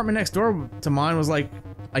unreasonable. An apartment next door to mine was like,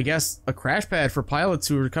 I guess, a crash pad for pilots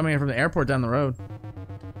who were coming in from the airport down the road.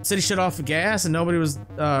 City shut off the gas and nobody was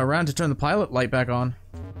around to turn the pilot light back on.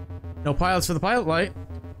 No pilots for the pilot light.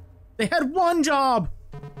 They had one job!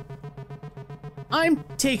 I'm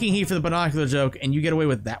taking heat for the binocular joke and you get away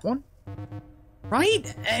with that one?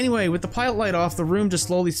 Right? Anyway, with the pilot light off, the room just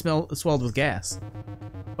slowly swelled with gas.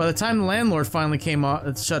 By the time the landlord finally came out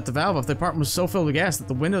and shut the valve off, the apartment was so filled with gas that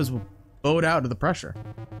the windows bowed out to the pressure.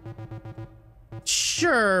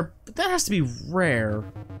 Sure, but that has to be rare.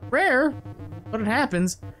 Rare, but it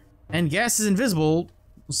happens. And gas is invisible,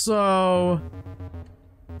 so...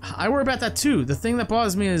 I worry about that too. The thing that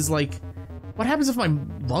bothers me is, like, what happens if my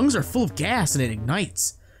lungs are full of gas and it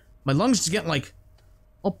ignites? My lungs just get, like,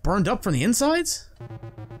 all burned up from the insides?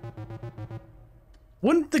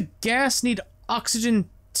 Wouldn't the gas need oxygen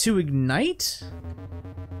to ignite?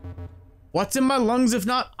 What's in my lungs if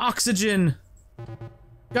not oxygen?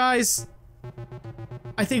 Guys,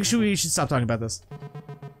 I think we should stop talking about this.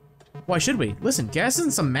 Why should we? Listen, gas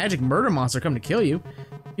isn't some magic murder monster coming to kill you.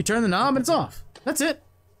 You turn the knob and it's off. That's it.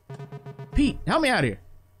 Pete, help me out here.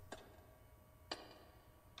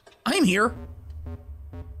 I'm here.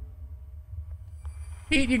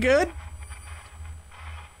 Pete, you good?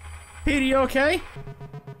 Pete, are you okay?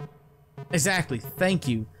 Exactly, thank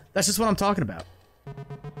you. That's just what I'm talking about.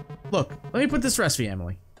 Look, let me put this rest for you,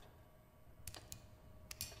 Emily.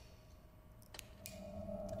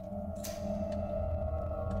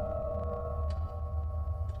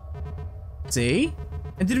 See?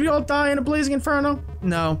 And did we all die in a blazing inferno?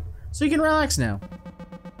 No. So you can relax now.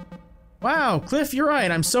 Wow, Cliff, you're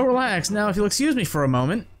right. I'm so relaxed. Now, if you'll excuse me for a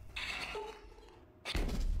moment.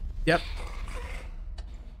 Yep.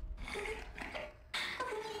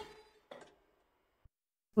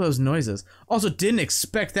 What are those noises? Also, didn't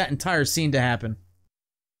expect that entire scene to happen.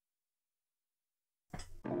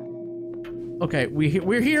 Okay,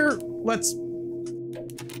 we're here. Let's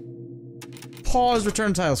pause,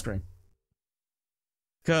 return title screen.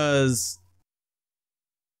 Because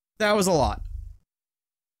that was a lot.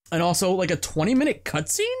 And also, like a 20-minute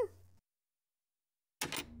cutscene?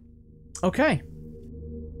 Okay.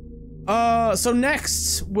 So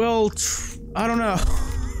next, we'll I don't know.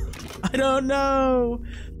 I don't know.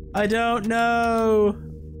 I don't know.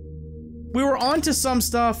 We were on to some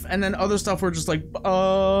stuff, and then other stuff we're just like,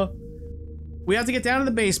 we have to get down to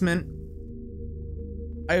the basement.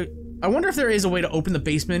 I wonder if there is a way to open the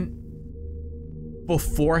basement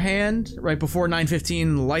beforehand, right before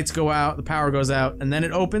 9:15, the lights go out, the power goes out, and then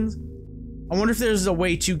it opens. I wonder if there's a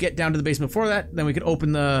way to get down to the basement before that, then we could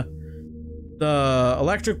open the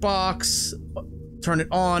electric box, turn it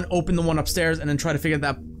on, open the one upstairs, and then try to figure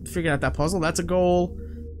out that puzzle. That's a goal.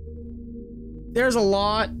 There's a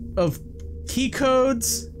lot of key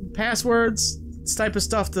codes, passwords, this type of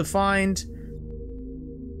stuff to find.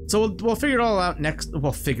 So we'll figure it all out next.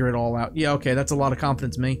 We'll figure it all out. Yeah, okay, that's a lot of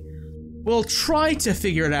confidence in me. We'll try to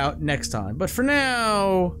figure it out next time. But for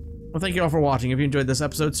now, well, thank you all for watching. If you enjoyed this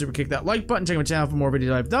episode, super kick that like button. Check my channel for more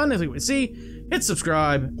videos I've done. If you want to see, hit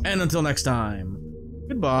subscribe. And until next time,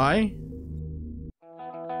 goodbye.